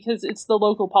high, because it's the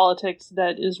local politics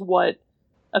that is what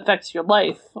affects your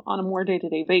life on a more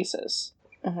day-to-day basis.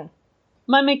 Uh-huh.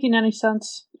 Am I making any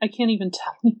sense? I can't even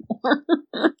tell anymore.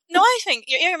 No, I think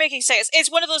you're making sense.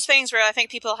 It's one of those things where I think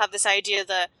people have this idea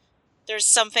that there's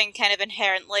something kind of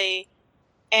inherently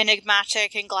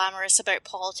enigmatic and glamorous about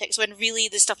politics, when really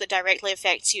the stuff that directly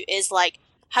affects you is like,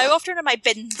 how often are my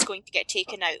bins going to get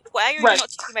taken out? Why are you not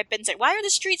taking my bins out? Why are the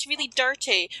streets really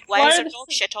dirty? Why is there dog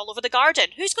shit all over the garden?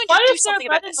 Who's going to do something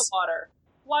about this?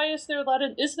 Why is there lead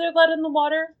in the water? Is there lead in the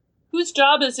water? Whose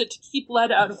job is it to keep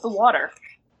lead out of the water?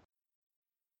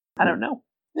 I don't know.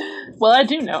 Well, I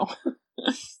do know.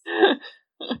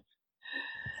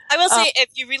 I will say, if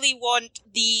you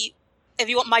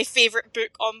want my favorite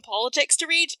book on politics to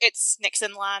read, it's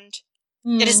Nixon Land.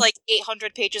 It is like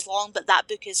 800 pages long, but that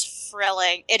book is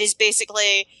thrilling. It is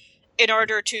basically, in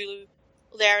order to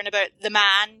learn about the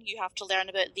man, you have to learn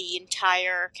about the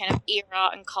entire kind of era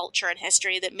and culture and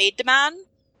history that made the man.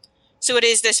 So it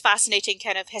is this fascinating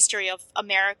kind of history of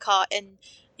America in,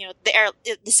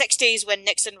 the 60s, when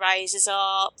Nixon rises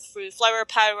up, through flower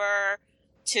power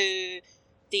to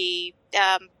the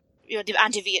the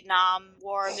anti-Vietnam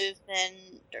War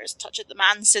movement. There's a touch of the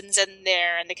Mansons in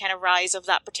there, and the kind of rise of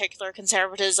that particular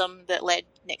conservatism that led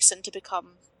Nixon to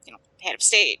become, head of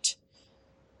state.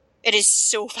 It is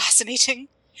so fascinating.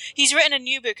 He's written a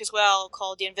new book as well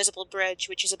called The Invisible Bridge,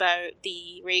 which is about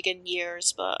the Reagan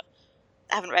years, but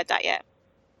I haven't read that yet.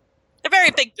 They're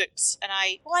very big books, and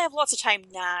I have lots of time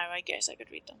now, I guess I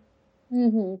could read them.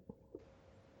 Mm-hmm.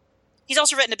 He's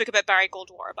also written a book about Barry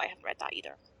Goldwater, but I haven't read that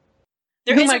either.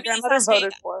 Who my grandmother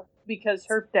voted for, because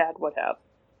her dad would have.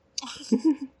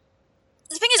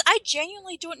 The thing is, I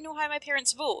genuinely don't know how my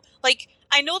parents vote. Like,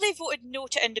 I know they voted no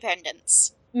to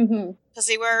independence. Mm-hmm. Because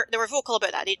they were vocal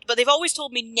about that. But they've always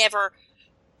told me never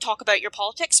talk about your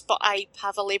politics, but I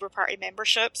have a Labour Party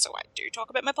membership, so I do talk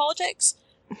about my politics.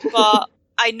 But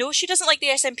I know she doesn't like the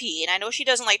SNP, and I know she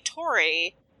doesn't like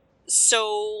Tory,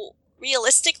 so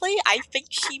realistically, I think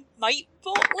she might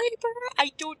vote Labour.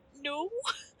 I don't know.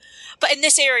 But in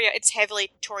this area, it's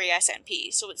heavily Tory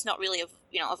SNP, so it's not really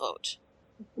a vote.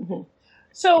 Mm-hmm.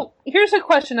 So here's a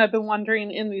question I've been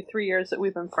wondering in the 3 years that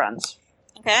we've been friends.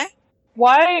 Okay.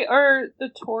 Why are the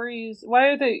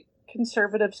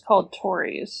Conservatives called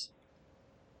Tories?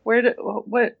 Where did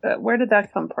that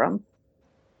come from?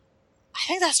 I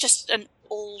think that's just an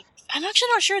old... I'm actually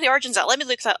not sure the origins of that. Let me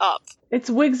look that up. It's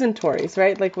Whigs and Tories,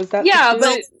 right? Like, was that... Yeah,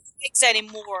 but... Whigs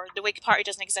anymore. The Whig Party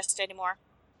doesn't exist anymore.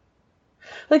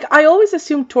 Like, I always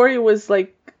assumed Tory was,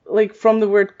 like from the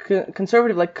word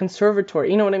conservative, like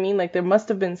conservatory. You know what I mean? Like, there must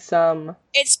have been some...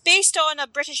 It's based on a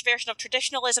British version of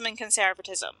traditionalism and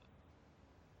conservatism.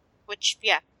 Which,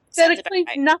 yeah. That explains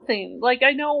nothing. Like,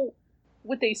 I know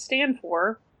what they stand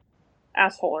for.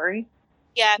 Assholery.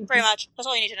 Yeah, pretty much. That's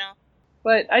all you need to know.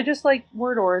 But I just like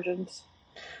word origins.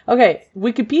 Okay,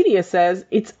 Wikipedia says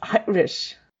it's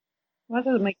Irish. That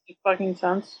doesn't make any fucking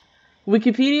sense.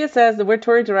 Wikipedia says the word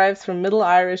Tory derives from Middle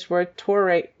Irish word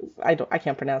Tory. I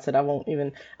can't pronounce it. I won't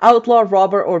even. Outlaw,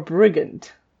 robber, or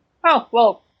brigand. Oh,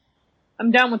 well,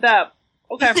 I'm down with that.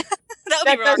 Okay. That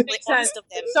would be remarkably honest of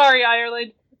them. Sorry,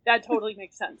 Ireland. That totally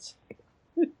makes sense.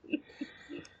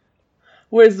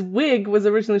 Whereas Whig was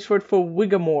originally short for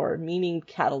Whigamore, meaning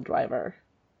cattle driver.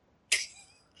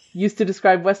 Used to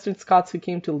describe Western Scots who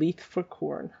came to Leith for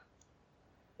corn.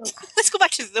 Let's go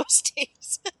back to those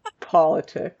days.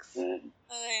 Politics. Oh,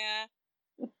 yeah.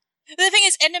 The thing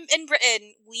is, in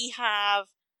Britain, we have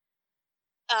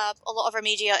a lot of our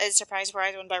media is Surprise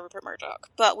Surprise owned by Rupert Murdoch,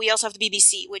 but we also have the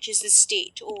BBC, which is the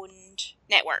state-owned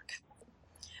network.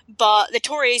 But the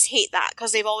Tories hate that,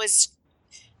 because they've always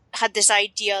had this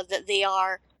idea that they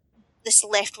are this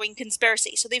left-wing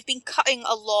conspiracy, so they've been cutting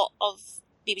a lot of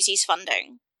BBC's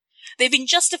funding. They've been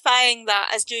justifying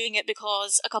that as doing it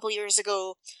because a couple of years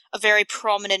ago, a very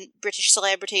prominent British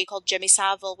celebrity called Jimmy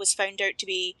Savile was found out to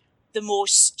be the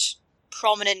most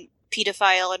prominent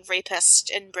paedophile and rapist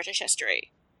in British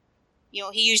history. He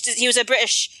was a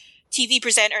British TV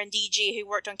presenter and DJ who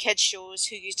worked on kids shows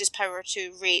who used his power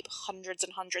to rape hundreds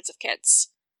and hundreds of kids.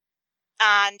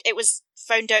 And it was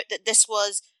found out that this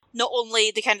was not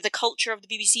only the kind of the culture of the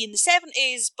BBC in the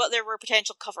 70s, but there were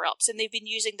potential cover-ups, and they've been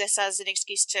using this as an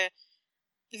excuse to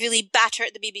really batter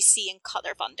at the BBC and cut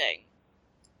their funding.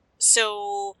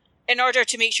 So, in order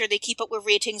to make sure they keep up with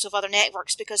ratings of other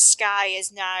networks, because Sky is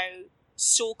now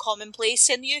so commonplace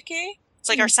in the UK, it's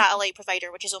like our satellite provider,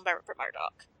 which is owned by Rupert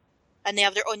Murdoch. and they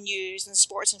have their own news and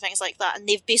sports and things like that, and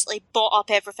they've basically bought up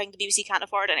everything the BBC can't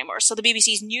afford anymore. So the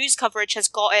BBC's news coverage has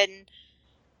gotten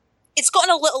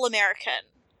a little American.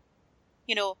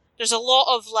 You know, there's a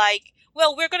lot of like,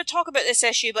 well, we're going to talk about this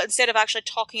issue, but instead of actually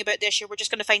talking about the issue, we're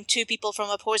just going to find two people from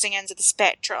opposing ends of the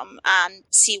spectrum and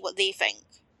see what they think.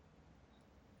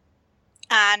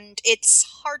 And it's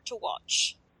hard to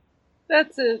watch.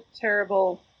 That's a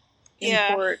terrible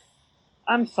import.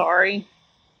 I'm sorry.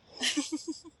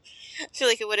 I feel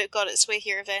like it would have got its way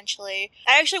here eventually.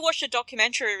 I actually watched a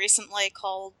documentary recently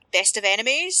called Best of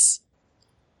Enemies,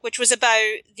 which was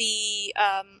about the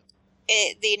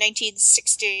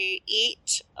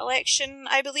 1968 election,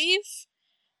 I believe,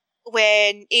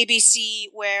 when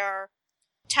ABC were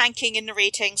tanking in the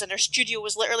ratings and their studio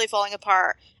was literally falling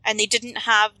apart, and they didn't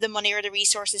have the money or the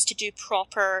resources to do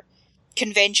proper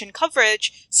convention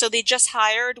coverage, so they just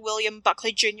hired William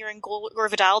Buckley Jr. and Gore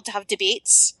Vidal to have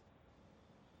debates,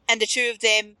 and the two of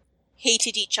them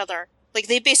hated each other. Like,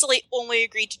 they basically only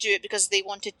agreed to do it because they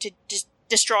wanted to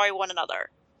destroy one another.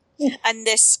 And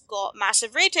this got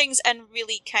massive ratings and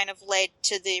really kind of led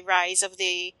to the rise of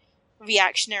the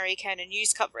reactionary kind of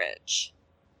news coverage.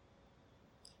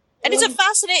 And it's a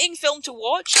fascinating film to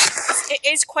watch. It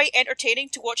is quite entertaining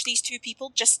to watch these two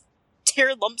people just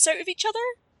tear lumps out of each other.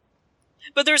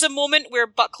 But there's a moment where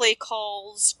Buckley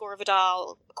calls Gore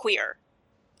Vidal queer.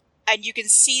 And you can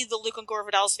see the look on Gore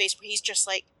Vidal's face where he's just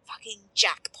like, fucking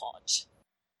jackpot.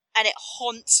 And it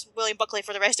haunts William Buckley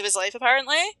for the rest of his life,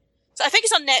 apparently. So I think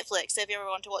it's on Netflix if you ever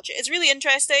want to watch it. It's really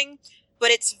interesting, but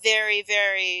it's very,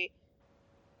 very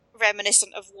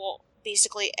reminiscent of what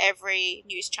basically every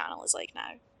news channel is like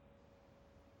now.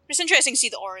 It's interesting to see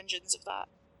the origins of that.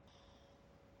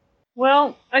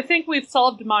 Well, I think we've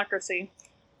solved democracy.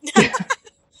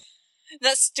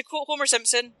 That's, to quote Homer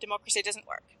Simpson, democracy doesn't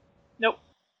work. Nope.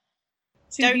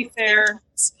 To be fair,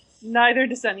 neither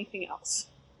does anything else.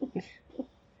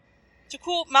 To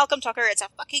quote Malcolm Tucker, it's a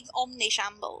fucking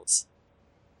omni-shambles.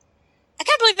 I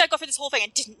can't believe I got through this whole thing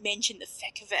and didn't mention the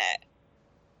thick of it.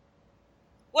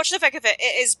 Watch the thick of it.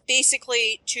 It is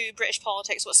basically to British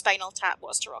politics what Spinal Tap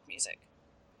was to rock music.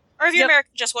 Or if you're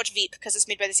American, just watch Veep, because it's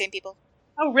made by the same people.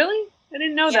 Oh, really? I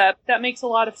didn't know that. That makes a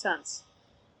lot of sense.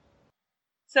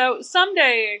 So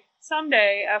someday,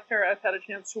 after I've had a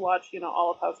chance to watch,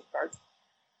 all of House of Cards,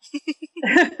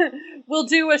 we'll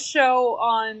do a show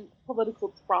on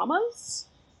political dramas.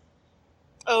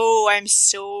 Oh, I'm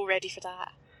so ready for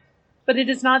that. But it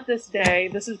is not this day.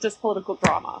 This is just political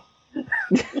drama.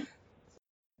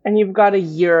 And you've got a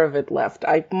year of it left.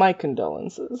 My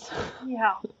condolences.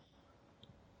 Yeah.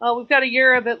 Well, we've got a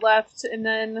year of it left, and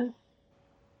then...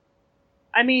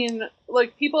 I mean,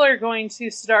 look, people are going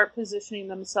to start positioning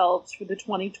themselves for the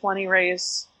 2020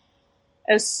 race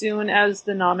as soon as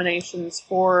the nominations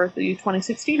for the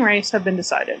 2016 race have been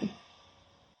decided.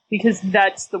 Because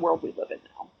that's the world we live in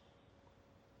now.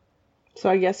 So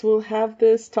I guess we'll have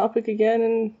this topic again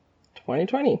in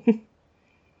 2020.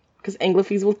 Because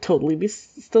Anglophies will totally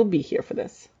still be here for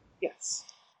this. Yes.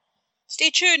 Stay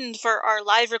tuned for our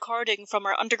live recording from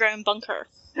our underground bunker.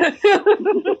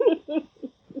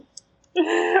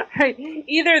 Right.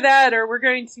 Either that, or we're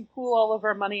going to pool all of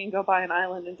our money and go buy an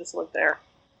island and just live there.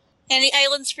 Any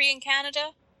islands free in Canada?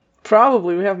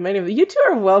 Probably. We have many of them. You two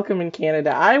are welcome in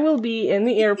Canada. I will be in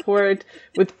the airport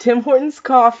with Tim Hortons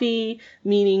coffee,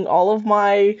 meeting all of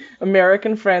my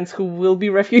American friends who will be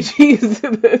refugees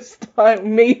this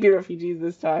time, maybe refugees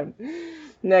this time,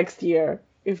 next year,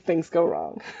 if things go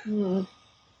wrong.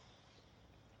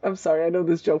 I'm sorry, I know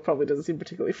this joke probably doesn't seem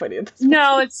particularly funny at this point.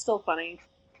 No, it's still funny.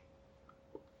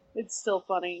 It's still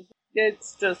funny.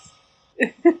 It's just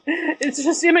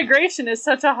immigration is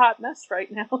such a hot mess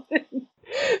right now.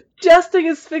 Justin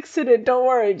is fixing it. Don't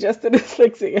worry, Justin is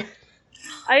fixing it.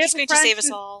 I have She's going to save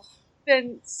us all.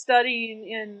 Been studying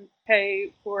in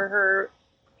UK for her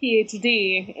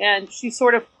PhD, and she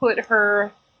sort of put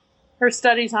her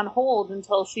studies on hold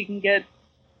until she can get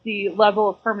the level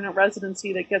of permanent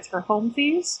residency that gets her home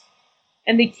fees.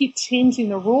 And they keep changing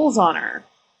the rules on her.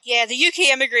 Yeah, the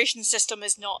UK immigration system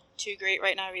is not too great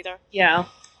right now either. Yeah.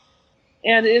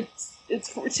 And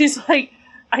she's like,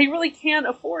 I really can't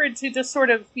afford to just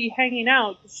sort of be hanging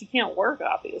out, because she can't work,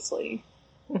 obviously.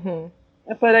 Mm-hmm.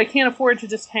 But I can't afford to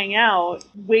just hang out,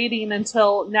 waiting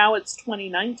until now it's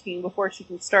 2019 before she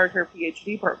can start her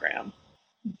PhD program.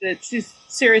 That she's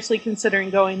seriously considering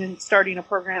going and starting a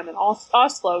program in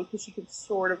Oslo, because she could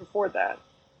sort of afford that.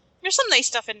 There's some nice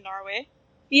stuff in Norway.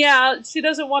 Yeah, she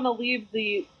doesn't want to leave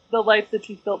the life that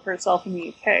she's built for herself in the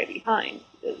UK behind.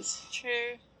 Is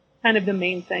True. kind of the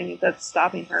main thing that's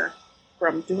stopping her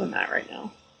from doing that right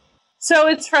now. So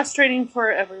it's frustrating for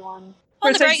everyone.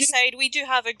 On the course, I bright do- side, we do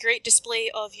have a great display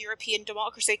of European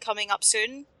democracy coming up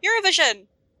soon. Eurovision!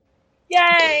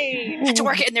 Yay! I have to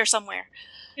work it in there somewhere.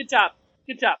 Good job.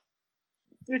 Good job.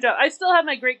 Good job. I still have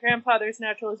my great-grandfather's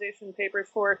naturalization papers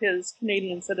for his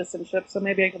Canadian citizenship, so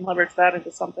maybe I can leverage that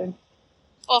into something.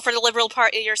 All for the Liberal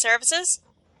Party of your services?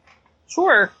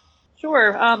 Sure.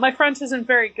 My French isn't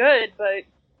very good, but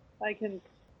I can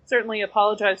certainly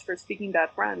apologize for speaking bad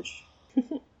French.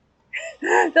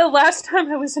 The last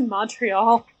time I was in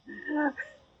Montreal,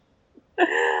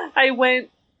 I went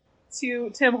to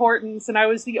Tim Hortons, and I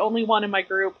was the only one in my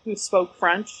group who spoke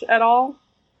French at all.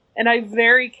 And I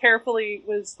very carefully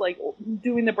was, like,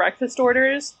 doing the breakfast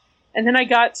orders, and then I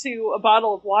got to a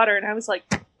bottle of water, and I was like,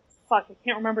 fuck, I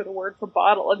can't remember the word for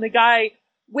bottle. And the guy,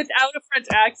 without a French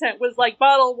accent, was like,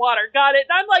 bottle of water, got it.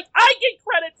 And I'm like, I get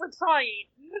credit for trying.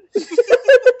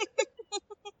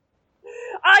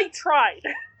 I tried.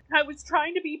 I was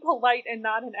trying to be polite and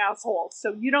not an asshole,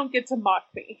 so you don't get to mock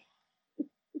me.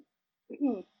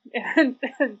 And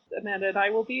Amanda and I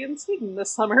will be in Sweden this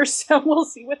summer, so we'll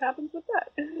see what happens with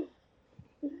that.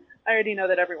 I already know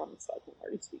that everyone in Stockholm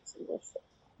already speaks English. So.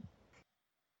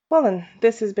 Well then,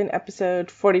 this has been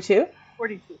episode 42.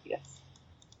 42, yes.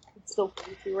 It's still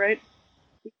 42, right?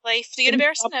 Life, the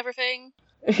universe, and everything.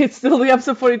 It's still the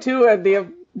episode 42 and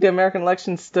the American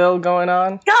election's still going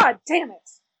on. God damn it!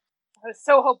 I was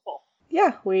so hopeful.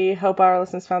 Yeah, we hope our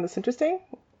listeners found this interesting,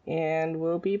 and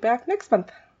we'll be back next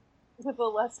month. With a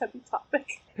less heavy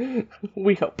topic.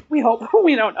 We hope. We hope.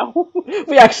 We don't know.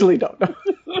 We actually don't know.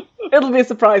 It'll be a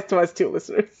surprise to us too,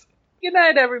 listeners. Good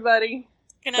night, everybody.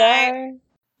 Good night. Bye.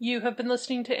 You have been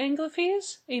listening to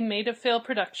Anglophies, a Made of Fail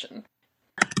production.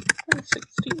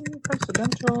 16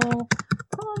 presidential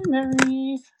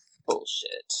primary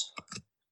bullshit.